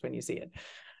perfect sense when you see it.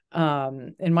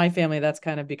 In my family, that's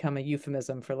kind of become a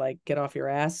euphemism for like, get off your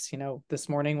ass. You know, this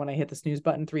morning when I hit the snooze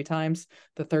button 3 times,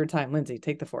 the 3rd time, Lindsay,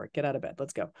 take the fork, get out of bed,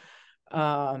 let's go.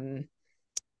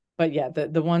 But yeah,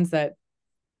 the ones that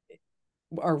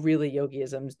are really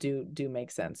Yogiisms do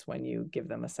make sense when you give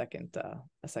them a second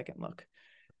look.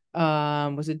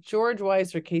 Was it George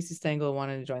Weiss or Casey Stengel who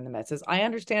wanted to join the Mets? As I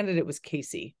understand it, it was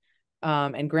Casey.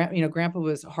 And Grandpa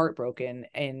was heartbroken,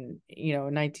 and in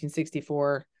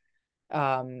 1964,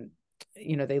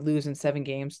 they lose in 7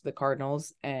 games to the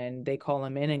Cardinals, and they call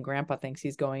him in, and Grandpa thinks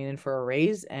he's going in for a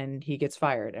raise, and he gets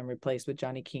fired and replaced with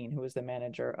Johnny Keane, who was the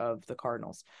manager of the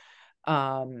Cardinals.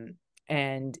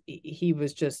 And he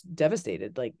was just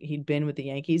devastated. Like, he'd been with the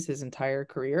Yankees his entire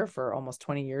career for almost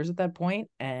 20 years at that point,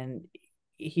 and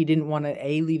he didn't want to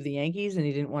leave the Yankees, and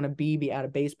he didn't want to be out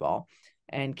of baseball.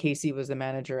 And Casey was the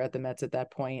manager at the Mets at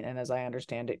that point, and as I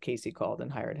understand it, Casey called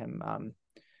and hired him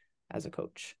as a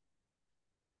coach.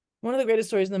 One of the greatest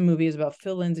stories in the movie is about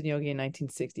Phil Linz and Yogi in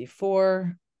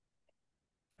 1964.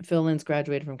 Phil Linz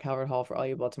graduated from Calvert Hall for all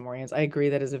you Baltimoreans. I agree,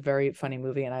 that is a very funny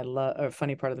movie, and I love a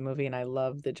funny part of the movie, and I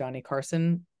love the Johnny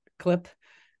Carson clip.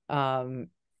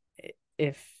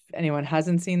 If anyone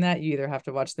hasn't seen that, you either have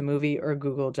to watch the movie or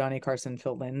Google Johnny Carson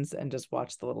Phil Linz and just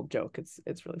watch the little joke.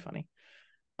 It's really funny.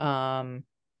 The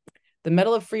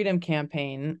Medal of Freedom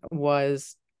campaign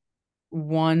was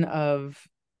one of,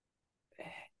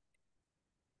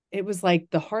 it was like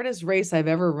the hardest race I've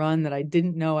ever run that I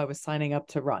didn't know I was signing up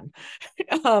to run.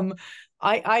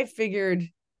 I figured,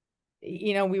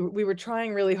 we were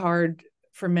trying really hard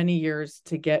for many years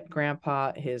to get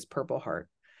Grandpa his Purple Heart.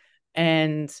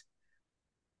 And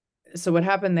so what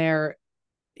happened there,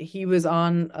 he was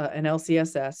on an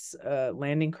LCSS,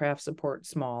 Landing Craft Support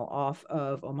Small, off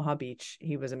of Omaha Beach.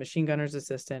 He was a machine gunner's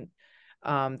assistant.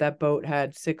 That boat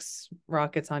had 6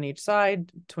 rockets on each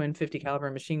side, twin 50 caliber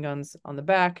machine guns on the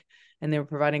back, and they were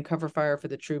providing cover fire for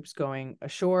the troops going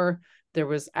ashore. There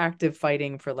was active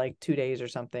fighting for like 2 days or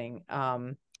something,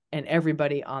 and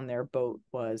everybody on their boat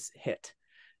was hit.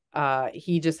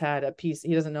 He just had a piece,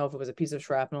 he doesn't know if it was a piece of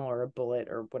shrapnel or a bullet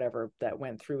or whatever that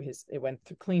went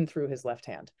clean through his left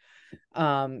hand.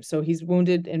 So he's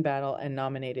wounded in battle and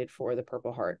nominated for the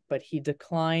Purple Heart, but he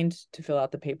declined to fill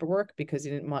out the paperwork because he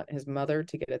didn't want his mother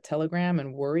to get a telegram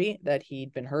and worry that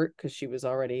he'd been hurt, because she was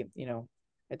already,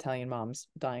 Italian moms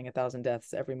dying 1,000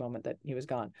 deaths every moment that he was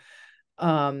gone.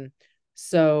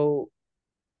 So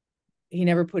he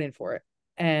never put in for it.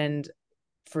 And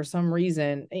for some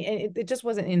reason, it just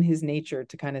wasn't in his nature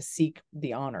to kind of seek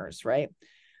the honors, right?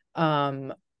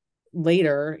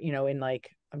 Later, in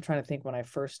like I'm trying to think when I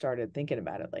first started thinking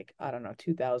about it, like, I don't know,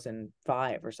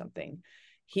 2005 or something.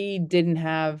 He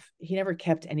never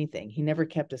kept anything. He never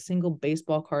kept a single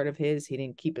baseball card of his. He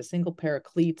didn't keep a single pair of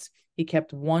cleats. He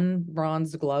kept one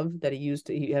bronze glove that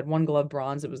he had one glove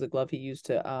bronze. It was the glove he used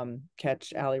to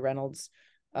catch Allie Reynolds'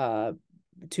 2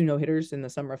 no-hitters in the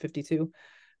summer of 52.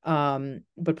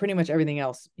 But pretty much everything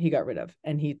else he got rid of.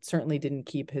 And he certainly didn't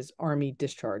keep his Army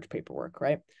discharge paperwork,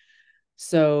 right?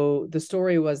 So the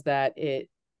story was that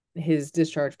his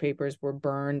discharge papers were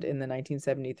burned in the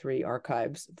 1973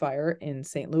 archives fire in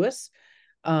St. Louis.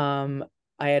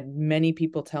 I had many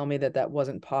people tell me that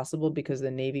wasn't possible because the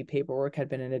Navy paperwork had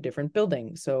been in a different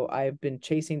building. So I've been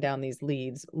chasing down these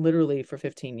leads literally for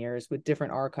 15 years with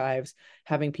different archives,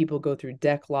 having people go through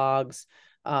deck logs,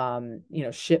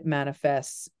 ship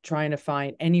manifests, trying to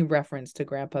find any reference to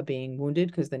Grandpa being wounded,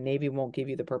 because the Navy won't give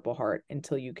you the Purple Heart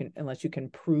unless you can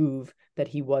prove that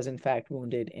he was in fact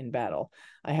wounded in battle.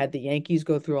 I had the Yankees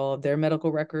go through all of their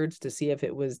medical records to see if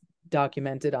it was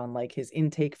documented on like his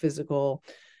intake physical.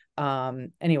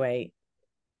 Anyway,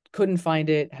 couldn't find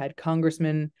it. Had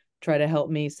congressmen try to help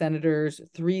me, senators,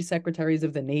 3 secretaries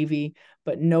of the Navy,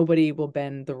 but nobody will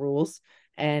bend the rules,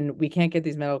 and we can't get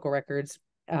these medical records.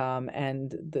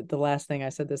 And the last thing, I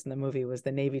said this in the movie, was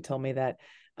the Navy told me that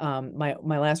my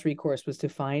last recourse was to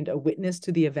find a witness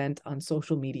to the event on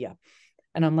social media.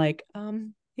 And I'm like,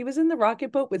 he was in the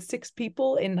rocket boat with 6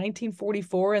 people in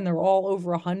 1944 and they're all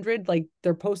over 100. Like,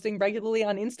 they're posting regularly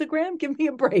on Instagram. Give me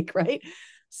a break, right?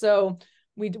 So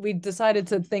we decided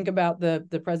to think about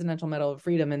the Presidential Medal of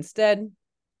Freedom instead.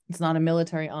 It's not a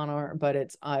military honor, but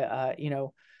it's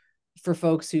for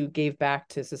folks who gave back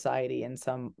to society in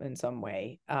some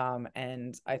way.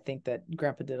 And I think that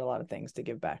Grandpa did a lot of things to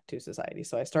give back to society.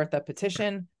 So I start that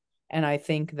petition, and I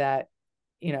think that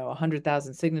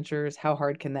 100,000 signatures, how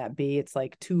hard can that be? It's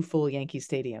like 2 full Yankee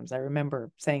stadiums. I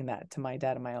remember saying that to my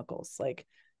dad and my uncles, like,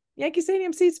 Yankee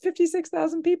Stadium seats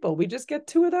 56,000 people. We just get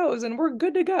 2 of those and we're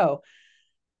good to go.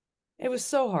 It was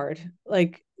so hard,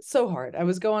 like so hard. I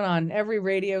was going on every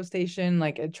radio station,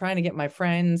 like trying to get my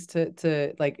friends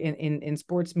to like in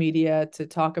sports media to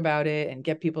talk about it and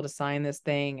get people to sign this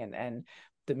thing. And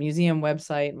the museum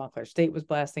website, Montclair State, was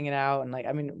blasting it out. And like,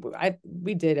 I mean,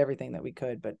 we did everything that we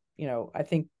could, but I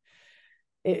think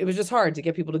it was just hard to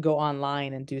get people to go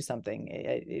online and do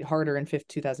something. Harder in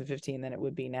 2015 than it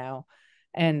would be now.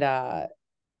 And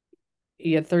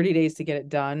you had 30 days to get it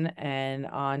done. And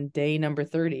on day number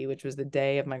 30, which was the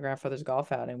day of my grandfather's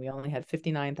golf outing, we only had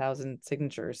 59,000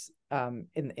 signatures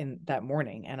in that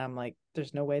morning. And I'm like,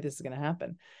 there's no way this is going to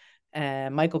happen.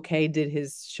 And Michael Kay did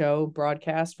his show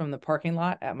broadcast from the parking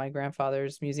lot at my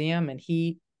grandfather's museum, and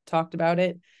he talked about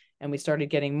it, and we started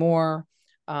getting more.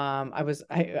 I was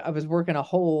working a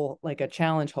hole, like a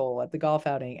challenge hole at the golf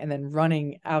outing, and then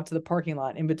running out to the parking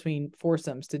lot in between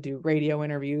foursomes to do radio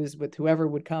interviews with whoever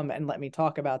would come and let me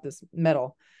talk about this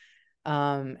medal.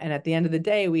 And at the end of the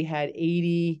day, we had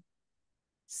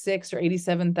 86 or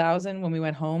 87,000 when we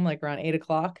went home, like around 8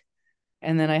 o'clock.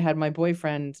 And then I had my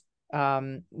boyfriend,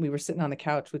 we were sitting on the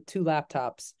couch with 2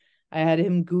 laptops. I had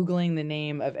him Googling the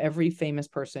name of every famous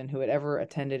person who had ever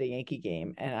attended a Yankee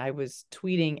game. And I was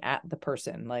tweeting at the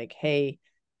person like, hey,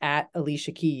 at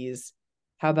Alicia Keys,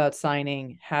 how about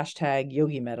signing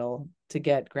 #Yogi Medal to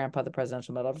get Grandpa the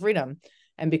Presidential Medal of Freedom?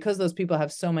 And because those people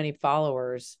have so many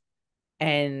followers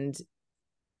and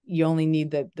you only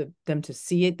need them to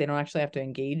see it, they don't actually have to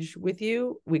engage with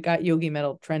you. We got Yogi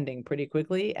Medal trending pretty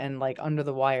quickly, and like under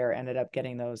the wire ended up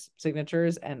getting those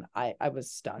signatures. And I was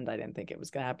stunned. I didn't think it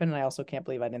was going to happen. And I also can't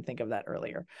believe I didn't think of that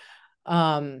earlier.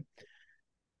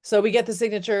 So we get the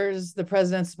signatures. The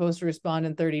president's supposed to respond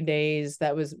in 30 days.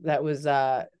 That was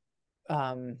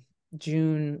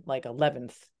June like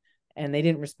 11th. And they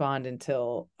didn't respond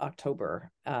until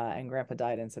October. And Grandpa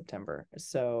died in September.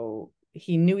 So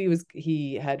he knew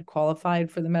he had qualified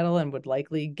for the medal and would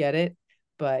likely get it,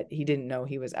 but he didn't know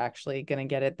he was actually going to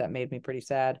get it. That made me pretty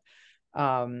sad.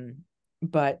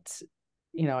 But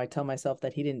I tell myself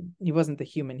that he wasn't the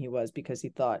human he was because he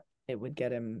thought it would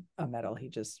get him a medal. He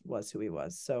just was who he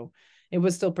was. So it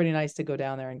was still pretty nice to go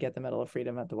down there and get the Medal of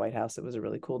Freedom at the White House. It was a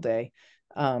really cool day.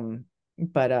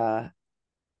 But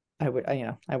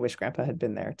I wish Grandpa had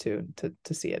been there to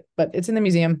see it, but it's in the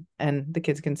museum and the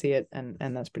kids can see it, and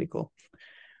that's pretty cool.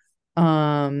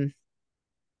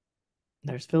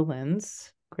 There's Phil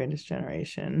Lynn's Greatest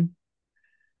Generation.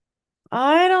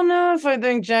 I don't know if I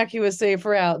think Jackie was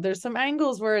safer out. There's some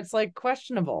angles where it's like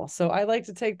questionable. So I like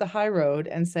to take the high road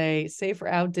and say safer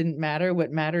out didn't matter.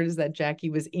 What mattered is that Jackie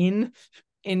was in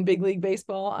big league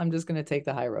baseball. I'm just going to take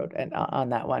the high road and on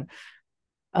that one.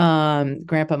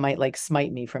 Grandpa might like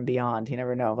smite me from beyond. You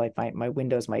never know, like my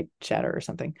windows might shatter or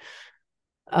something.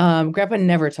 Grandpa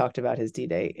never talked about his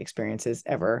D-Day experiences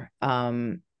ever.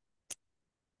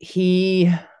 He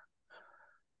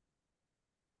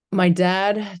My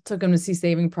dad took him to see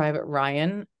Saving Private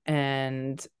Ryan,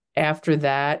 and after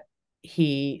that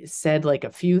he said like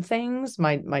a few things.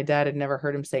 My dad had never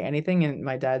heard him say anything in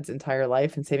my dad's entire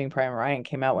life, and Saving Private Ryan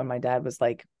came out when my dad was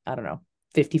like, I don't know,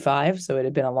 55, so it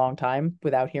had been a long time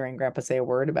without hearing Grandpa say a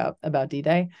word about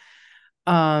D-Day.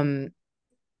 um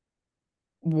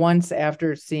Once,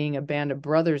 after seeing a Band of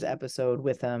Brothers episode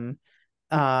with him,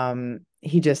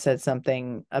 he just said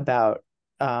something about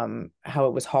how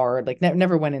it was hard, like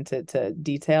never went into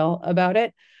detail about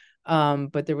it.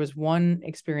 But there was one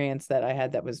experience that I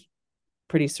had that was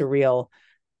pretty surreal.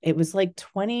 It was like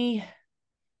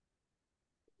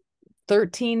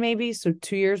 2013 maybe, so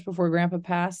 2 years before Grandpa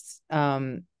passed.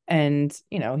 And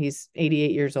he's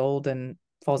 88 years old and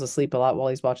falls asleep a lot while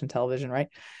he's watching television, right?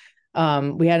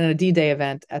 We had a D-Day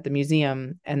event at the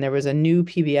museum, and there was a new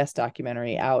PBS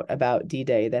documentary out about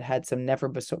D-Day that had some never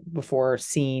before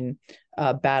seen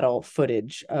battle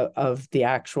footage of the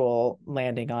actual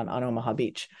landing on Omaha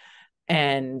Beach.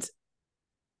 And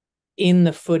in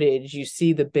the footage, you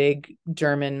see the big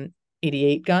German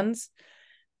 88 guns,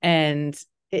 and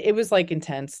it was like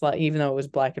intense, like, even though it was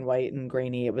black and white and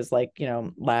grainy, it was like,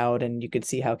 loud, and you could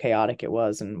see how chaotic it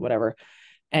was and whatever.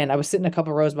 And I was sitting a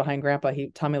couple rows behind Grandpa.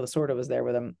 Tommy Lasorda was there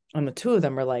with him, and the two of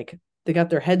them were like, they got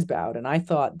their heads bowed, and I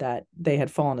thought that they had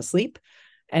fallen asleep,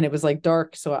 and it was like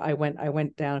dark. So I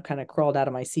went down, kind of crawled out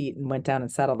of my seat and went down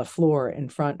and sat on the floor in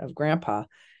front of Grandpa,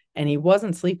 and he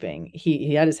wasn't sleeping.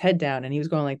 He had his head down, and he was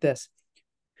going like this,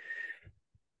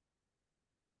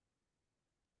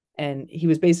 and he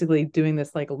was basically doing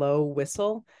this like low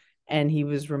whistle, and he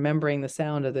was remembering the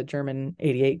sound of the German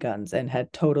 88 guns and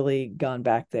had totally gone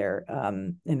back there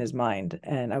in his mind.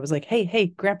 And I was like, hey,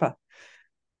 Grandpa,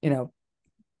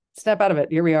 snap out of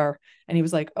it. Here we are. And he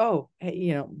was like, oh,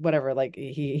 hey, whatever. Like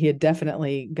he had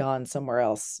definitely gone somewhere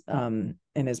else in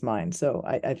his mind. So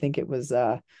I think it was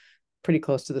pretty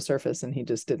close to the surface, and he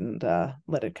just didn't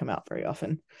let it come out very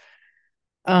often.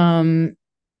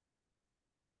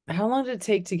 How long did it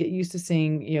take to get used to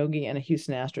seeing Yogi in a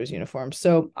Houston Astros uniform?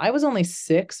 So I was only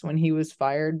 6 when he was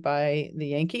fired by the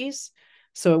Yankees.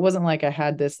 So it wasn't like I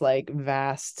had this like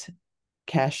vast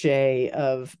cachet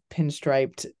of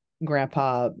pinstriped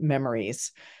grandpa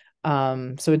memories.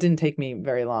 So it didn't take me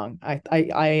very long.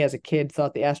 I as a kid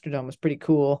thought the Astrodome was pretty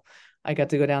cool. I got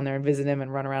to go down there and visit him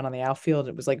and run around on the outfield.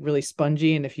 It was like really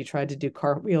spongy, and if you tried to do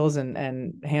cartwheels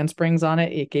and handsprings on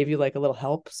it, it gave you like a little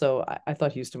help. So I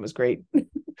thought Houston was great.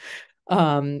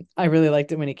 I really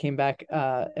liked it when he came back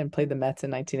and played the Mets in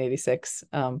 1986,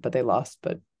 but they lost.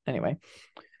 But anyway,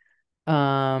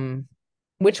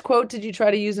 which quote did you try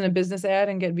to use in a business ad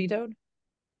and get vetoed,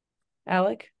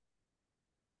 Alec?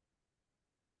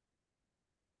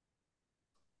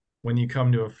 When you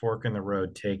come to a fork in the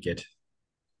road, take it.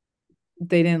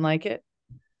 They didn't like it.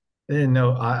 They didn't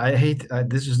know. I hate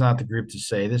this is not the group to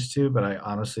say this to, but I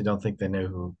honestly don't think they know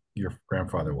who your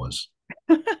grandfather was.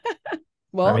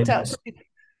 Well,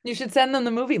 you should send them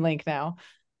the movie link now.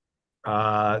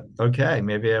 Okay,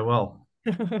 maybe I will.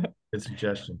 Good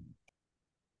suggestion.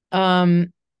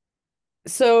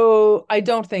 So I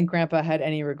don't think Grandpa had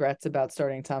any regrets about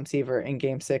starting Tom Seaver in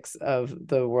Game 6 of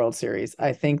the World Series.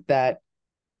 I think that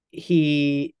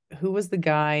who was the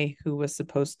guy who was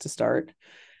supposed to start?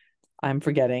 I'm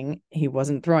forgetting. He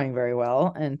wasn't throwing very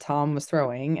well, and Tom was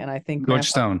throwing, and I think George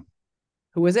Stone.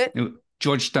 Who was it?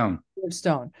 George Stone. George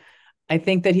Stone. I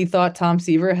think that he thought Tom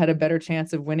Seaver had a better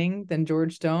chance of winning than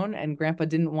George Stone, and Grandpa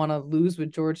didn't want to lose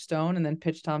with George Stone and then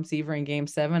pitch Tom Seaver in Game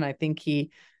 7. I think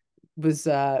he was,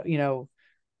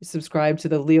 subscribed to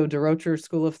the Leo Durocher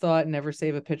school of thought, never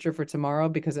save a pitcher for tomorrow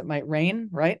because it might rain,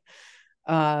 right?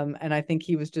 And I think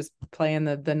he was just playing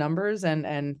the numbers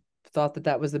and thought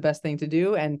that was the best thing to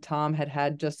do. And Tom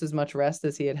had just as much rest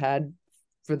as he had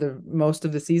for the most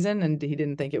of the season, and he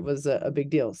didn't think it was a big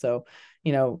deal. So,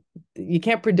 you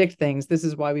can't predict things. This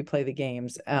is why we play the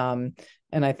games. And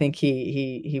I think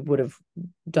he would have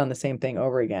done the same thing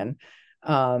over again.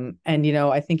 And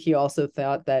I think he also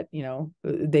thought that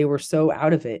they were so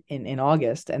out of it in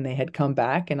August, and they had come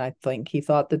back, and I think he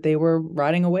thought that they were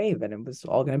riding a wave and it was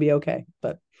all going to be okay,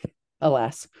 but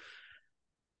alas.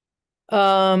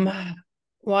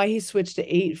 Why he switched to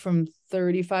 8 from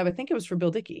 35? I think it was for Bill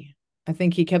Dickey. I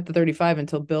think he kept the 35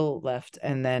 until Bill left,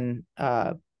 and then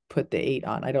put the 8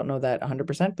 on. I don't know that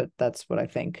 100%, but that's what I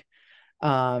think.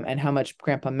 And how much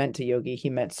Grandpa meant to Yogi. He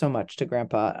meant so much to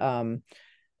Grandpa.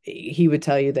 he would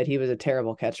tell you that he was a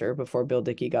terrible catcher before Bill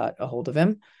Dickey got a hold of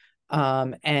him.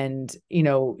 And, you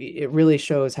know, it really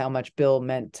shows how much Bill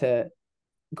meant to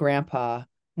Grandpa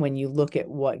when you look at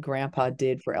what Grandpa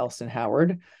did for Elston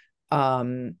Howard.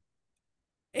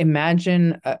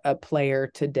 Imagine a player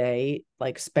today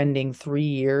like spending 3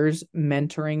 years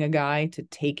mentoring a guy to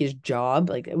take his job.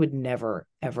 Like, it would never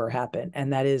ever happen,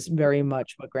 and that is very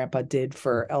much what Grandpa did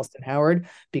for Elston Howard,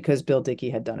 because Bill Dickey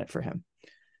had done it for him.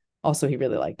 Also, he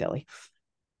really liked Ellie,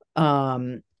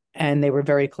 and they were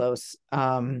very close.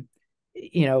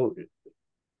 You know,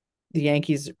 the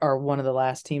Yankees are one of the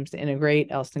last teams to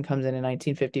integrate. Elston comes in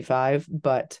 1955,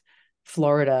 but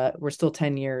Florida, we're still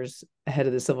 10 years ahead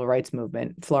of the civil rights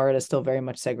movement. Florida is still very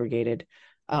much segregated.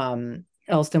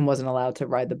 Elston wasn't allowed to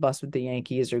ride the bus with the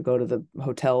Yankees or go to the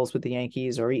hotels with the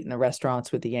Yankees or eat in the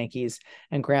restaurants with the Yankees.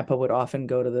 And Grandpa would often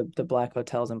go to the black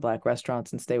hotels and black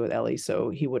restaurants and stay with Ellie, so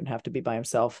he wouldn't have to be by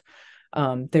himself.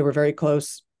 They were very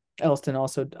close. Elston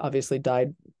also obviously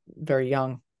died very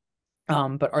young.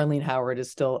 But Arlene Howard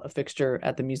is still a fixture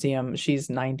at the museum. She's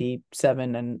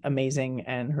 97 and amazing.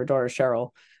 And her daughter, Cheryl,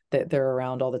 they're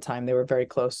around all the time. They were very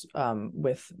close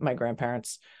with my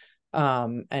grandparents,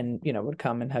 and, you know, would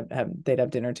come and they'd have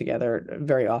dinner together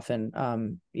very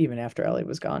often, even after Ellie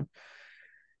was gone.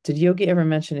 Did Yogi ever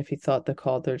mention if he thought the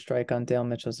called third strike on Dale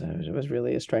Mitchell was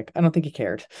really a strike? I don't think he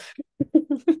cared.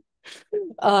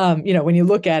 You know, when you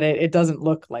look at it, it doesn't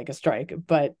look like a strike,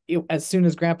 but as soon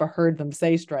as Grandpa heard them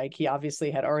say strike, he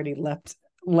obviously had already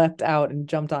leapt out and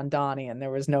jumped on Donnie, and there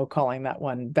was no calling that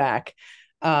one back.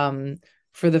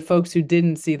 For the folks who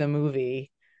didn't see the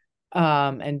movie,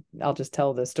 and I'll just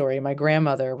tell the story. My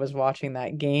grandmother was watching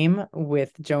that game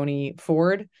with Joni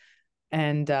Ford,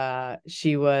 and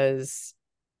she was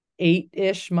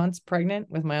 8-ish months pregnant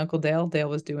with my Uncle Dale. Dale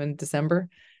was due in December.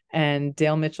 And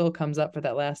Dale Mitchell comes up for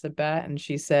that last at bat, and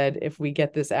she said, if we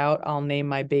get this out, I'll name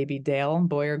my baby Dale,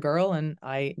 boy or girl. And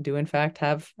I do, in fact,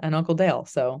 have an Uncle Dale.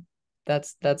 So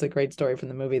that's a great story from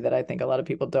the movie that I think a lot of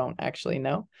people don't actually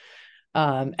know.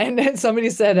 And then somebody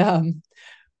said,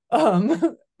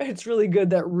 it's really good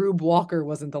that Rube Walker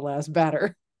wasn't the last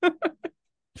batter.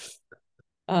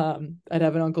 I'd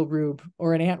have an Uncle Rube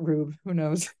or an Aunt Rube, who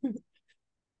knows.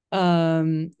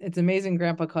 It's amazing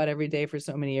Grandpa caught every day for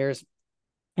so many years.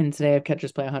 And today if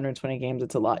catchers play 120 games,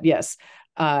 it's a lot. Yes.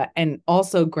 And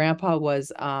also Grandpa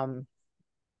was,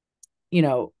 you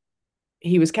know,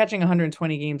 he was catching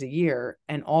 120 games a year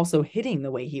and also hitting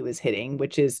the way he was hitting,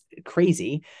 which is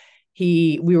crazy.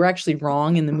 We were actually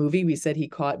wrong in the movie. We said he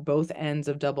caught both ends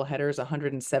of double headers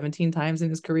 117 times in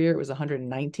his career. It was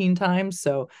 119 times.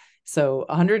 So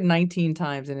 119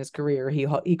 times in his career,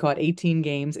 he caught 18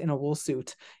 games in a wool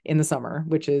suit in the summer,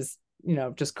 which is, you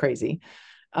know, just crazy.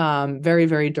 Very,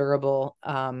 very durable.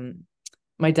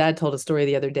 My dad told a story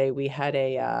the other day. We had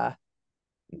an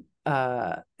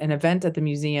event at the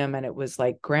museum, and it was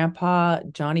like Grandpa,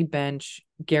 Johnny Bench,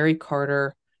 Gary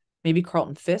Carter, maybe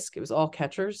Carlton Fisk. It was all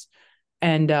catchers.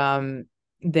 And Tim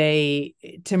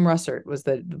Russert was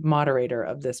the moderator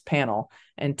of this panel,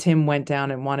 and Tim went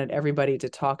down and wanted everybody to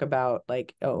talk about,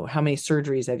 like, oh, how many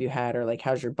surgeries have you had, or like,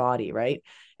 how's your body, right?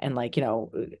 And like, you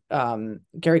know,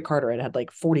 Gary Carter had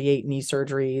like 48 knee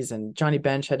surgeries, and Johnny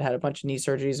Bench had a bunch of knee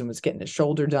surgeries and was getting his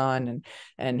shoulder done,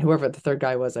 and whoever the third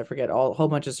guy was, I forget, a whole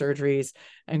bunch of surgeries.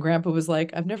 And Grandpa was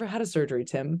like, I've never had a surgery,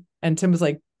 Tim. And Tim was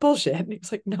like, bullshit. And he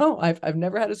was like, no, I've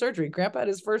never had a surgery. Grandpa had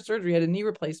his first surgery, had a knee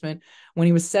replacement when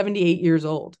he was 78 years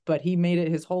old, but he made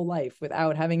it his whole life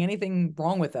without having anything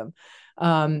wrong with him.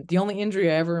 The only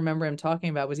injury I ever remember him talking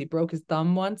about was he broke his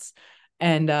thumb once,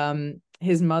 and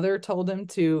his mother told him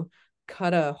to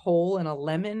cut a hole in a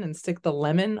lemon and stick the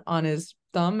lemon on his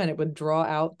thumb, and it would draw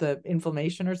out the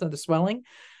inflammation or so, the swelling.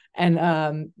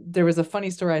 And there was a funny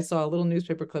story. I saw a little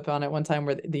newspaper clip on it one time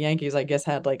where the Yankees, I guess,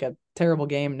 had like a terrible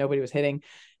game. Nobody was hitting.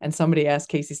 And somebody asked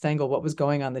Casey Stengel what was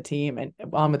going on with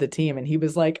the team. And he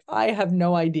was like, I have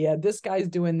no idea. This guy's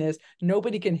doing this.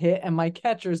 Nobody can hit. And my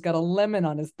catcher's got a lemon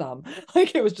on his thumb.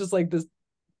 Like, it was just like this,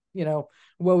 you know,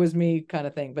 woe is me kind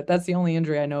of thing. But that's the only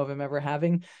injury I know of him ever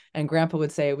having. And Grandpa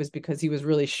would say it was because he was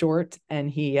really short and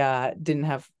he didn't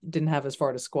have as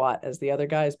far to squat as the other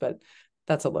guys. But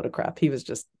that's a load of crap. He was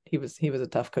a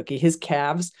tough cookie. His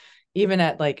calves, even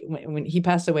at like when he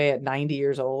passed away at 90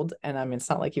 years old, and I mean, it's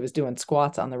not like he was doing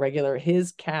squats on the regular,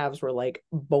 his calves were like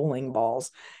bowling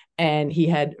balls. And he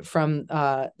had, from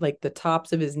like the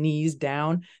tops of his knees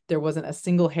down, there wasn't a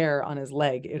single hair on his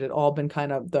leg. It had all been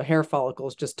kind of, the hair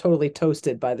follicles just totally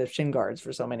toasted by the shin guards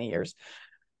for so many years.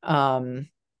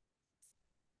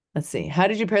 Let's see. How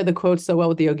did you pair the quotes so well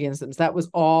with the Yogi incidents? That was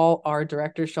all our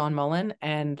director, Sean Mullen,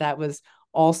 and that was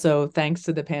Also, thanks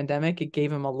to the pandemic, it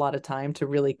gave him a lot of time to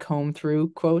really comb through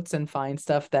quotes and find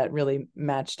stuff that really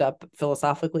matched up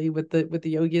philosophically with the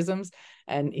Yogisms,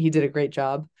 and he did a great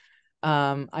job.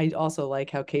 I also like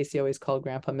how Casey always called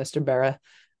Grandpa Mr. Berra.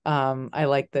 I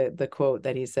like the quote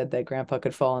that he said that Grandpa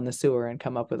could fall in the sewer and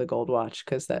come up with a gold watch,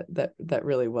 because that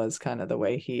really was kind of the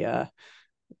way he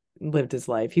lived his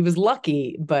life. He was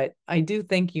lucky, but I do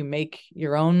think you make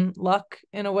your own luck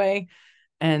in a way.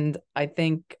 And I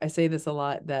think I say this a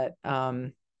lot, that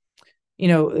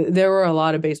there were a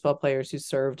lot of baseball players who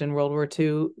served in World War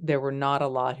II. There were not a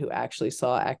lot who actually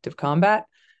saw active combat.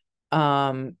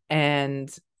 And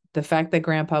the fact that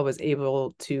Grandpa was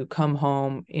able to come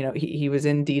home, he was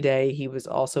in D-Day. He was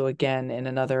also, again, in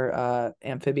another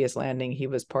amphibious landing. He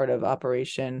was part of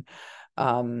Operation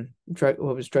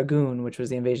Dragoon, which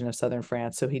was the invasion of southern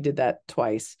France. So he did that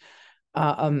twice,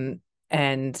 and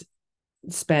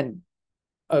spent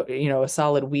a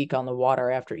solid week on the water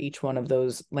after each one of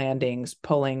those landings,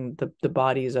 pulling the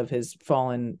bodies of his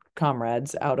fallen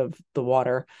comrades out of the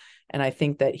water. And I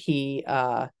think that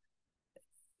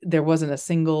there wasn't a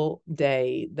single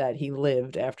day that he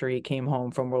lived after he came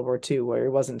home from World War II where he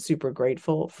wasn't super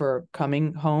grateful for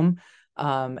coming home,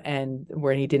 and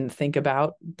where he didn't think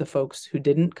about the folks who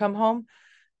didn't come home.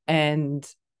 And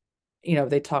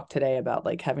they talked today about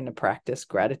like having to practice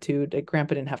gratitude. Like,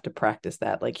 Grandpa didn't have to practice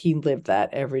that. Like, he lived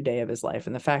that every day of his life.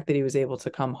 And the fact that he was able to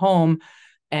come home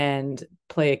and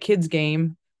play a kid's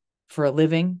game for a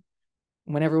living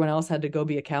when everyone else had to go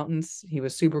be accountants, he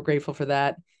was super grateful for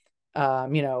that.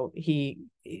 He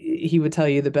would tell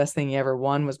you the best thing he ever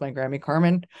won was my Grammy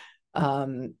Carmen.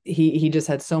 He just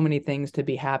had so many things to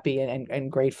be happy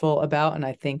and grateful about. And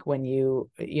I think when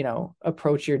you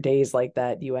approach your days like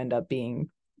that, you end up being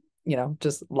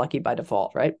just lucky by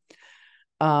default, right?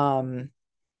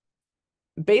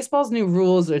 Baseball's new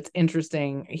rules, it's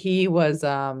interesting. He was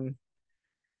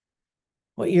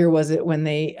what year was it when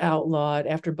they outlawed,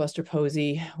 after Buster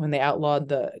Posey, when they outlawed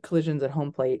the collisions at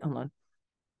home plate? Hold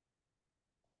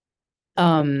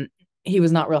on. He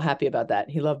was not real happy about that.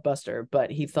 He loved Buster,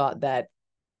 but he thought that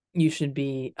you should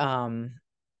be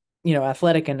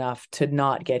athletic enough to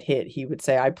not get hit. He would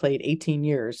say, I played 18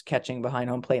 years catching behind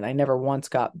home plate and I never once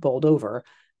got bowled over.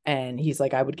 And he's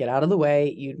like, I would get out of the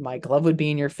way, my glove would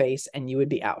be in your face and you would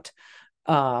be out.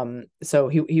 So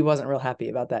he wasn't real happy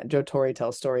about that. Joe Torre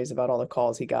tells stories about all the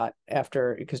calls he got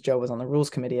after, because Joe was on the rules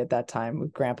committee at that time,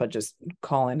 with Grandpa just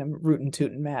calling him rootin'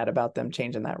 tootin' mad about them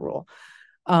changing that rule.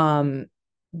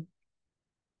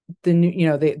 The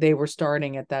new, they were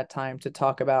starting at that time to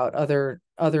talk about other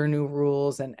new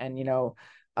rules, and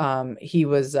he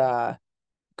was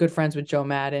good friends with Joe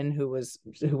Madden, who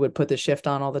would put the shift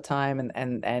on all the time,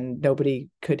 and nobody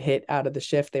could hit out of the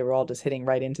shift. They were all just hitting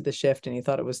right into the shift, and he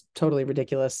thought it was totally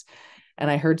ridiculous.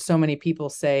 And I heard so many people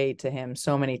say to him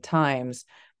so many times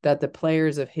that the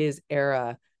players of his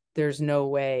era, there's no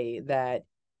way that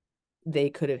they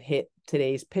could have hit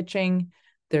today's pitching.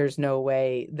 There's no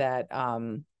way that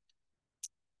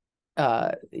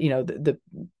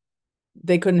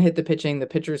they couldn't hit the pitching, the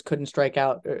pitchers couldn't strike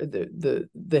out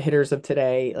the hitters of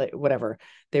today, like whatever.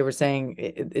 They were saying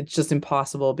it's just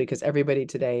impossible because everybody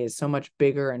today is so much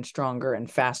bigger and stronger and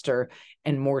faster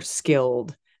and more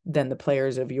skilled than the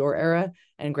players of your era.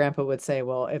 And Grandpa would say,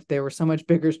 well, if they were so much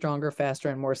bigger, stronger, faster,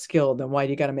 and more skilled, then why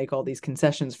do you got to make all these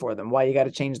concessions for them? Why you got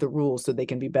to change the rules so they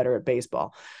can be better at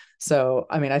baseball? So,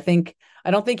 I mean, I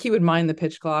don't think he would mind the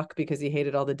pitch clock because he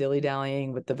hated all the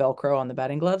dilly-dallying with the Velcro on the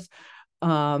batting gloves.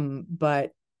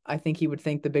 But I think he would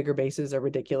think the bigger bases are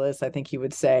ridiculous. I think he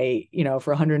would say,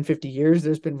 for 150 years,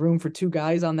 there's been room for two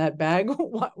guys on that bag.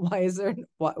 Why is there?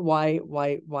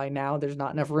 Why now there's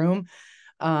not enough room?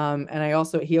 And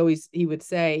he would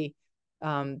say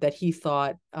that he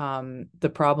thought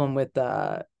the problem with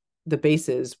the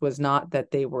bases was not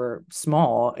that they were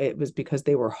small. It was because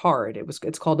they were hard.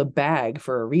 It's called a bag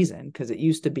for a reason, because it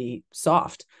used to be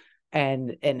soft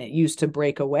and it used to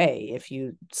break away if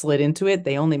you slid into it.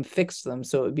 They only fixed them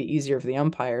so it would be easier for the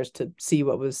umpires to see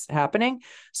what was happening.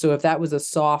 So if that was a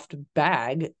soft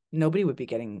bag, nobody would be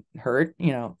getting hurt.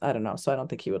 I don't know. So I don't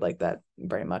think he would like that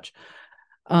very much.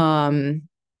 And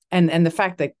the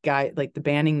fact that like the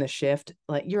banning the shift,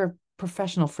 like, you're a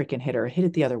professional freaking hitter, hit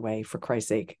it the other way, for Christ's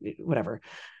sake, whatever.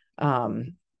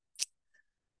 The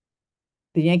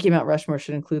Yankee Mount Rushmore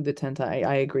should include the 10 times.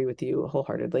 I agree with you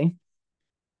wholeheartedly.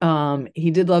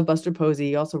 He did love Buster Posey.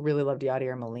 He also really loved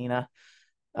Yadier Molina.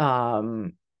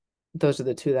 Those are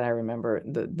the two that I remember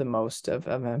the most of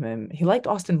him. He liked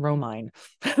Austin Romine.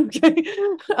 Okay.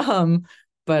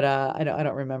 But I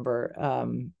don't remember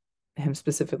him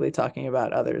specifically talking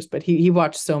about others, but he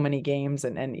watched so many games,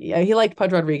 and he liked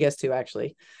Pudge Rodriguez too,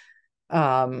 actually.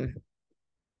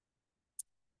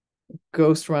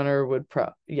 Ghost Runner would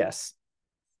yes.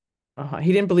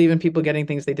 He didn't believe in people getting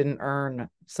things they didn't earn.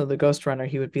 So the Ghost Runner,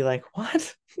 he would be like,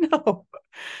 what? No.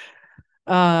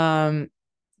 The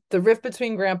rift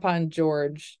between Grandpa and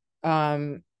George,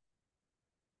 it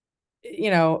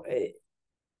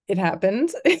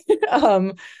happened.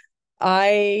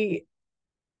 I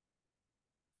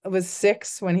was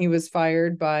 6 when he was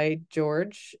fired by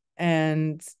George,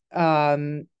 and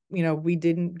we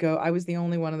didn't go. I was the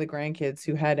only one of the grandkids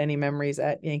who had any memories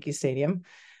at Yankee Stadium.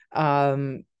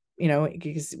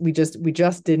 Because we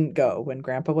just didn't go when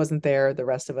Grandpa wasn't there. The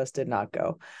rest of us did not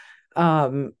go.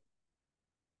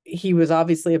 He was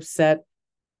obviously upset.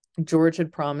 George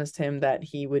had promised him that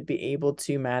he would be able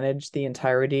to manage the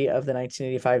entirety of the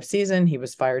 1985 season. He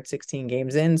was fired 16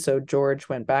 games in, so George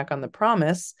went back on the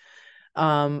promise.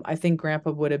 I think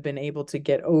Grandpa would have been able to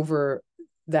get over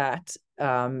that,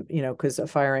 because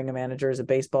firing a manager is a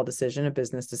baseball decision, a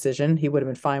business decision. He would have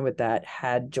been fine with that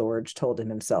had George told him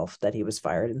himself that he was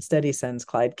fired. Instead, he sends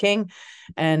Clyde King,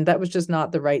 and that was just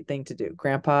not the right thing to do.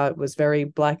 Grandpa was very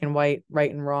black and white,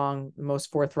 right and wrong, the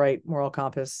most forthright moral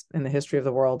compass in the history of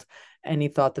the world, and he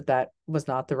thought that was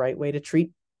not the right way to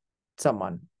treat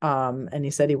someone. And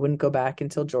he said he wouldn't go back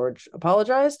until George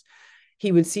apologized.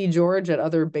 He would see George at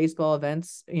other baseball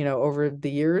events, over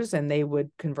the years, and they would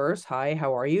converse. Hi,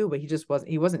 how are you? But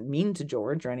he wasn't mean to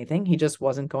George or anything. He just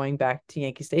wasn't going back to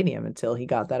Yankee Stadium until he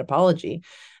got that apology.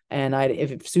 And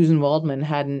if Susan Waldman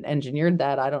hadn't engineered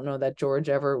that, I don't know that George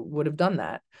ever would have done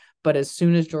that. But as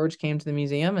soon as George came to the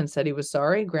museum and said he was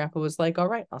sorry, Grandpa was like, all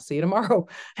right, I'll see you tomorrow.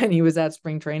 And he was at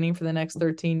spring training for the next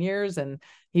 13 years. And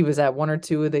he was at 1 or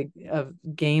 2 of the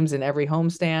games in every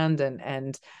homestand.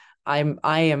 And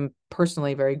I am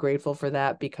personally very grateful for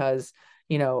that, because,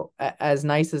 as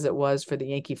nice as it was for the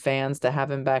Yankee fans to have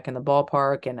him back in the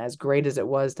ballpark, and as great as it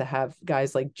was to have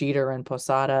guys like Jeter and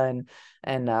Posada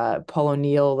and Paul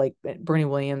O'Neill, like Bernie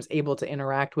Williams, able to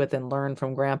interact with and learn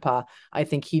from Grandpa, I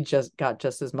think he just got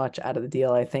just as much out of the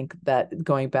deal. I think that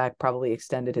going back probably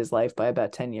extended his life by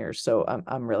about 10 years. So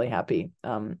I'm really happy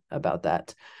about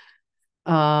that.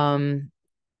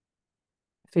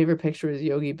 Favorite picture is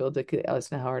Yogi, Bill Dickey,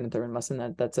 Allison Howard, and Thurman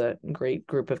Musson. That's a great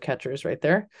group of catchers right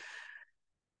there.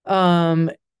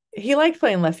 He liked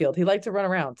playing left field. He liked to run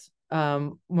around.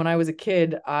 When I was a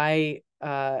kid,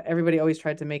 everybody always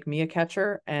tried to make me a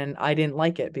catcher, and I didn't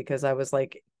like it because I was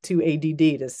like too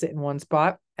ADD to sit in one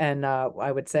spot. And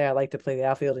I would say I like to play the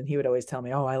outfield, and he would always tell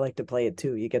me, "Oh, I like to play it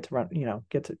too. You get to run,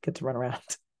 get to run around."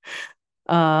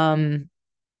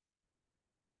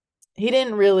 He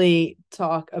didn't really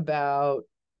talk about.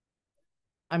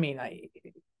 I mean,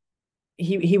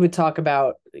 he would talk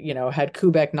about, had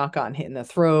Kubek not gotten hit in the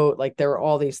throat. Like, there were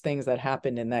all these things that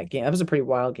happened in that game. That was a pretty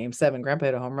wild game 7. Grandpa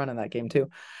hit a home run in that game too.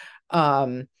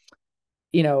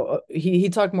 He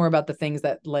talked more about the things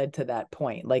that led to that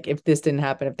point. Like, if this didn't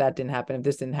happen, if that didn't happen, if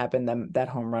this didn't happen, then that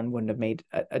home run wouldn't have made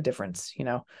a difference,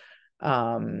 Yeah.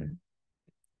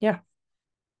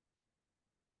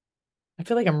 I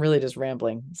feel like I'm really just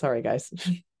rambling. Sorry, guys.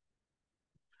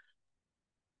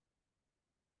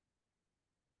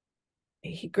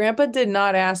 Grandpa did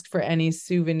not ask for any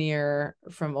souvenir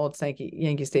from old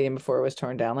Yankee Stadium before it was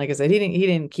torn down. Like I said, he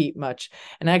didn't keep much.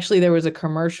 And actually, there was a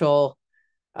commercial.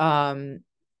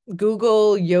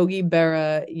 Google Yogi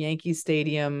Berra Yankee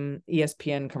Stadium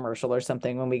ESPN commercial or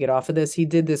something. When we get off of this, he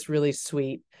did this really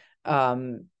sweet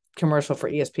commercial for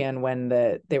ESPN when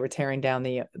they were tearing down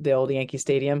the old Yankee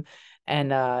Stadium,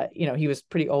 and he was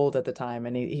pretty old at the time,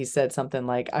 and he said something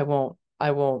like, I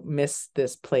won't miss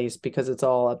this place because it's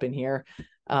all up in here.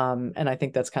 And I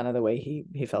think that's kind of the way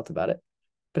he felt about it.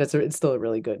 But it's still a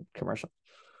really good commercial.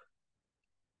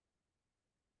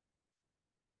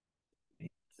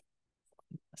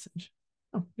 Message.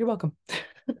 Oh, you're welcome.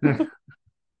 You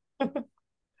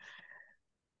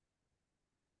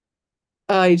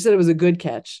said it was a good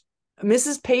catch.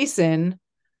 Mrs. Payson,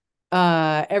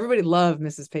 everybody loved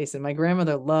Mrs. Payson. My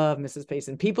grandmother loved Mrs.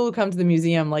 Payson. People who come to the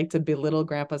museum like to belittle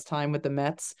Grandpa's time with the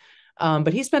Mets.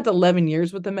 But he spent 11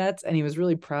 years with the Mets, and he was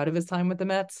really proud of his time with the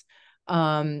Mets.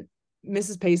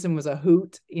 Mrs. Payson was a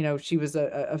hoot. She was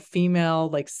a female,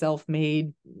 like,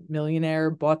 self-made millionaire,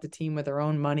 bought the team with her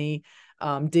own money,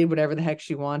 did whatever the heck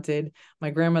she wanted. My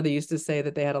grandmother used to say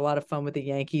that they had a lot of fun with the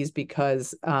Yankees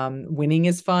because winning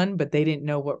is fun, but they didn't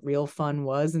know what real fun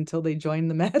was until they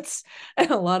joined the Mets. And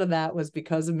a lot of that was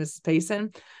because of Mrs.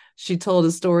 Payson. she told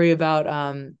a story about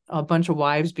a bunch of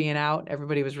wives being out.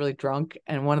 Everybody was really drunk,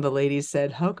 and one of the ladies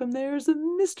said, "How come there's a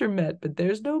Mr. Met, but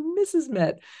there's no Mrs.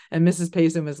 Met?" And Mrs.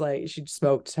 Payson was like, she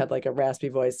smoked, had like a raspy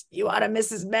voice. "You want a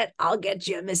Mrs. Met? I'll get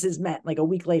you a Mrs. Met." Like a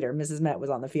week later, Mrs. Met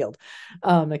was on the field.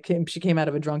 She came out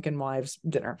of a drunken wives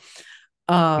dinner.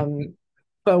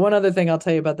 But one other thing I'll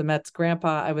tell you about the Mets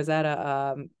grandpa, I was at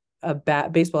a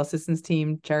baseball assistance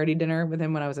team charity dinner with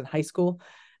him when I was in high school,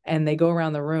 and they go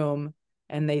around the room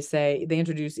and they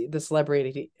introduce the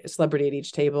celebrity at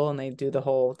each table, and they do the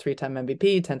whole 3-time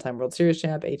MVP, 10-time World Series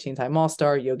champ, 18-time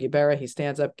All-Star, Yogi Berra. He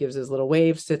stands up, gives his little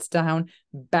wave, sits down,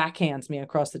 backhands me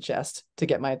across the chest to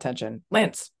get my attention.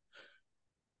 "Lance,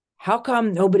 how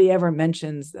come nobody ever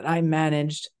mentions that I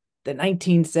managed the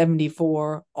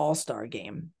 1974 All-Star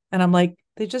game?" And I'm like,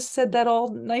 they just said that all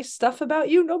nice stuff about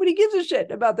you. Nobody gives a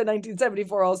shit about the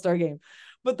 1974 All-Star game.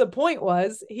 But the point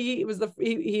was, he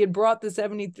had brought the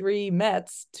 73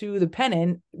 Mets to the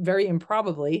pennant very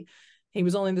improbably. He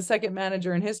was only the second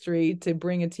manager in history to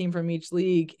bring a team from each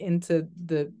league into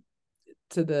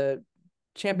the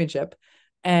championship.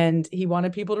 And he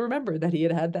wanted people to remember that he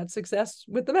had that success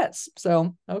with the Mets.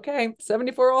 So, okay,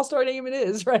 74 All-Star game it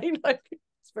is, right? Like,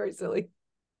 it's very silly.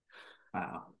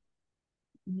 Wow.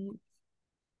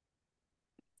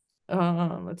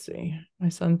 Let's see. My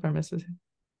son bar mitzvahs.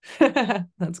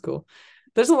 That's cool.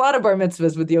 There's a lot of bar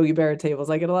mitzvahs with Yogi Berra tables.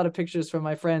 I get a lot of pictures from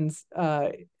my friends,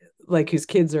 like whose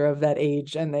kids are of that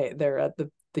age, and they're at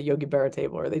the Yogi Berra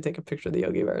table, or they take a picture of the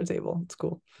Yogi Berra table. It's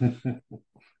cool.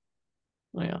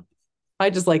 Yeah. I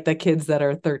just like that kids that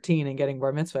are 13 and getting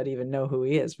bar mitzvah even know who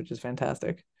he is, which is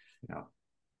fantastic. Yeah.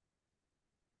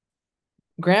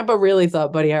 Grandpa really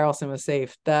thought Buddy Harrelson was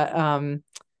safe. That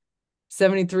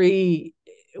 73,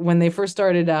 when they first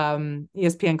started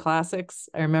ESPN Classics,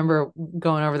 I remember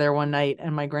going over there one night,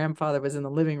 and my grandfather was in the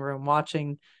living room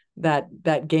watching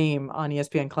that game on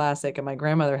ESPN Classic, and my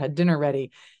grandmother had dinner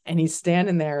ready, and he's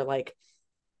standing there like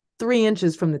 3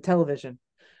 inches from the television.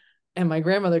 And my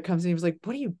grandmother comes in, he was like,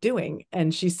 "What are you doing?"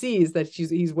 And she sees that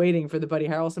he's waiting for the Buddy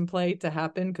Harrelson play to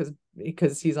happen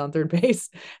because he's on third base.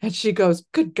 And she goes,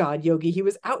 "Good God, Yogi, he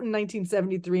was out in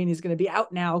 1973 and he's going to be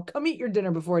out now. Come eat your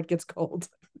dinner before it gets cold."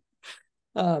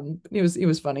 He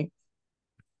was funny.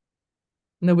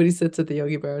 Nobody sits at the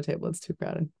Yogi Berra table. It's too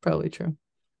crowded. Probably true.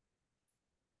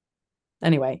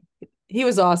 Anyway, he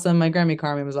was awesome. My Grammy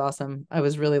Carmen was awesome. I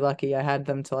was really lucky. I had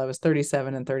them till I was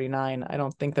 37 and 39. I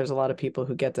don't think there's a lot of people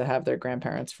who get to have their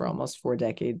grandparents for almost 4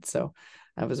 decades. So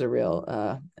that was a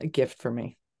real a gift for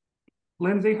me.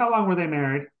 Lindsay, how long were they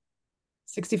married?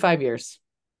 65 years.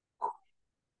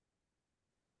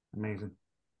 Amazing.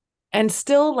 And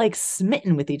still like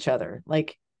smitten with each other.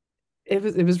 Like it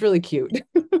was really cute.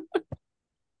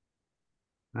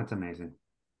 That's amazing.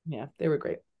 Yeah, they were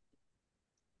great.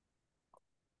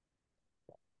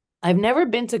 I've never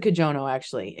been to Cajono,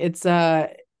 actually. It's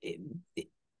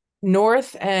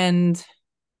north and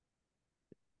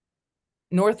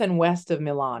west of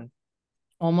Milan,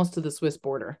 almost to the Swiss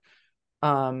border.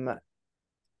 I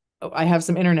have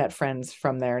some internet friends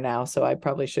from there now, so I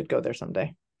probably should go there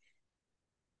someday.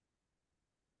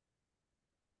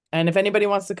 And if anybody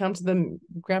wants to come to the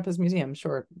Grandpa's Museum,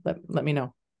 sure, let me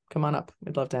know. Come on up.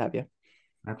 We'd love to have you.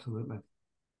 Absolutely.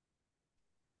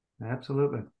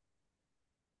 Absolutely.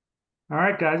 All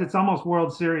right, guys, it's almost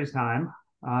World Series time.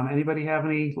 Anybody have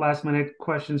any last minute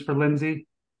questions for Lindsay?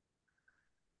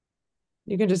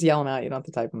 You can just yell them out. You don't have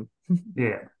to type them.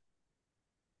 Yeah.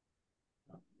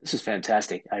 This is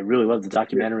fantastic. I really love the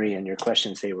documentary and your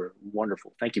questions. They were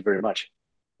wonderful. Thank you very much.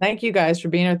 Thank you guys for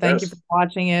being here. Thank you for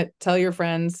watching it. Tell your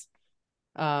friends.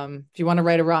 If you want to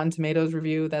write a Rotten Tomatoes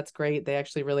review, that's great. They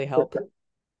actually really help.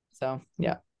 So,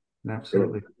 yeah.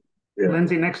 Absolutely. Yeah.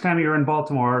 Lindsay, next time you're in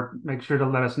Baltimore, make sure to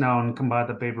let us know and come by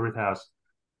the Babe Ruth house.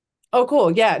 Oh,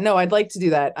 cool. Yeah, no, I'd like to do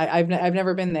that. I've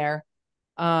never been there.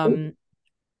 My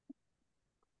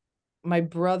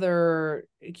brother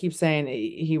keeps saying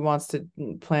he wants to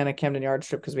plan a Camden Yards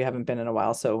trip because we haven't been in a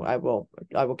while. So I will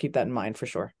keep that in mind for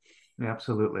sure.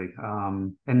 Absolutely.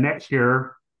 And next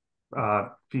year,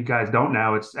 if you guys don't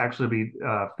know, it's actually be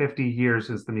 50 years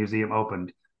since the museum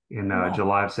opened in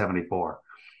July of 74.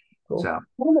 Cool. So,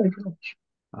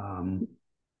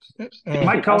 it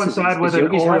might coincide with an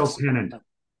Orioles pennant.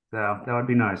 So that would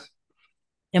be nice.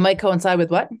 It might coincide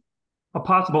with what? A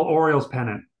possible Orioles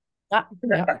pennant. Yeah.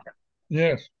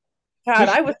 Yes. God,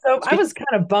 I was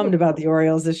kind of bummed about the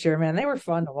Orioles this year, man. They were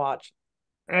fun to watch.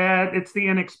 And it's the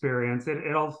inexperience.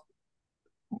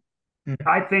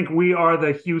 I think we are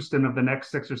the Houston of the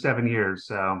next 6 or 7 years.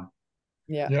 So,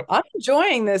 Yeah. Yep. I'm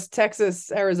enjoying this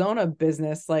Texas Arizona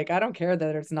business. Like, I don't care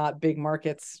that it's not big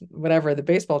markets, whatever. The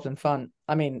baseball's been fun.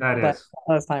 I mean, That but is.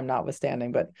 last time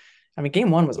notwithstanding, but I mean,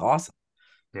 game one was awesome.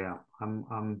 Yeah,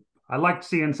 I like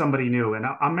seeing somebody new, and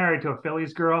I'm married to a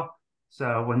Phillies girl,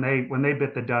 so when they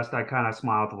bit the dust, I kind of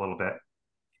smiled a little bit,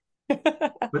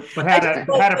 but I had just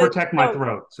to like had to that, protect my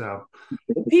throat. So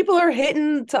people are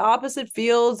hitting to opposite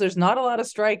fields. There's not a lot of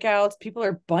strikeouts. People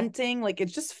are bunting. Like,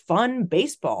 it's just fun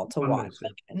baseball to fun watch. bases,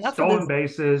 Like, enough of stolen this.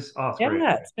 bases. Oh, it's great.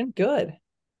 Yeah, it's been good.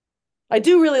 I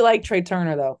do really like Trey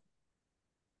Turner though.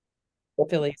 The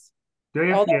Phillies. Do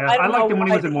you? Although Yeah, I I don't know liked him when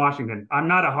he why was in Washington. I'm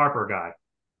not a Harper guy.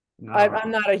 Not a I'm Harper.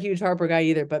 not a huge Harper guy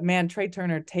either, but man, Trey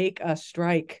Turner, take a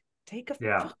strike. Take a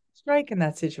Yeah. fucking strike in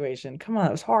that situation. Come on,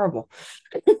 it was horrible.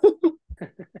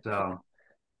 So,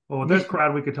 well, with this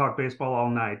crowd, we could talk baseball all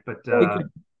night. But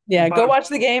Yeah, go but watch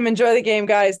the game. Enjoy the game,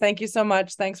 guys. Thank you so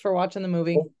much. Thanks for watching the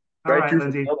movie. all Thank right, you for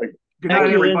Lindsay. coming. Good Thank night,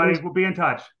 you, everybody. Lindsay. We'll be in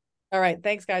touch. All right,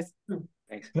 thanks, guys.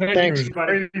 Thanks. Thank Thanks. you. It was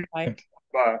Everybody. very, Bye.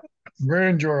 Bye. very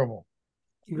enjoyable.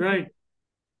 Great.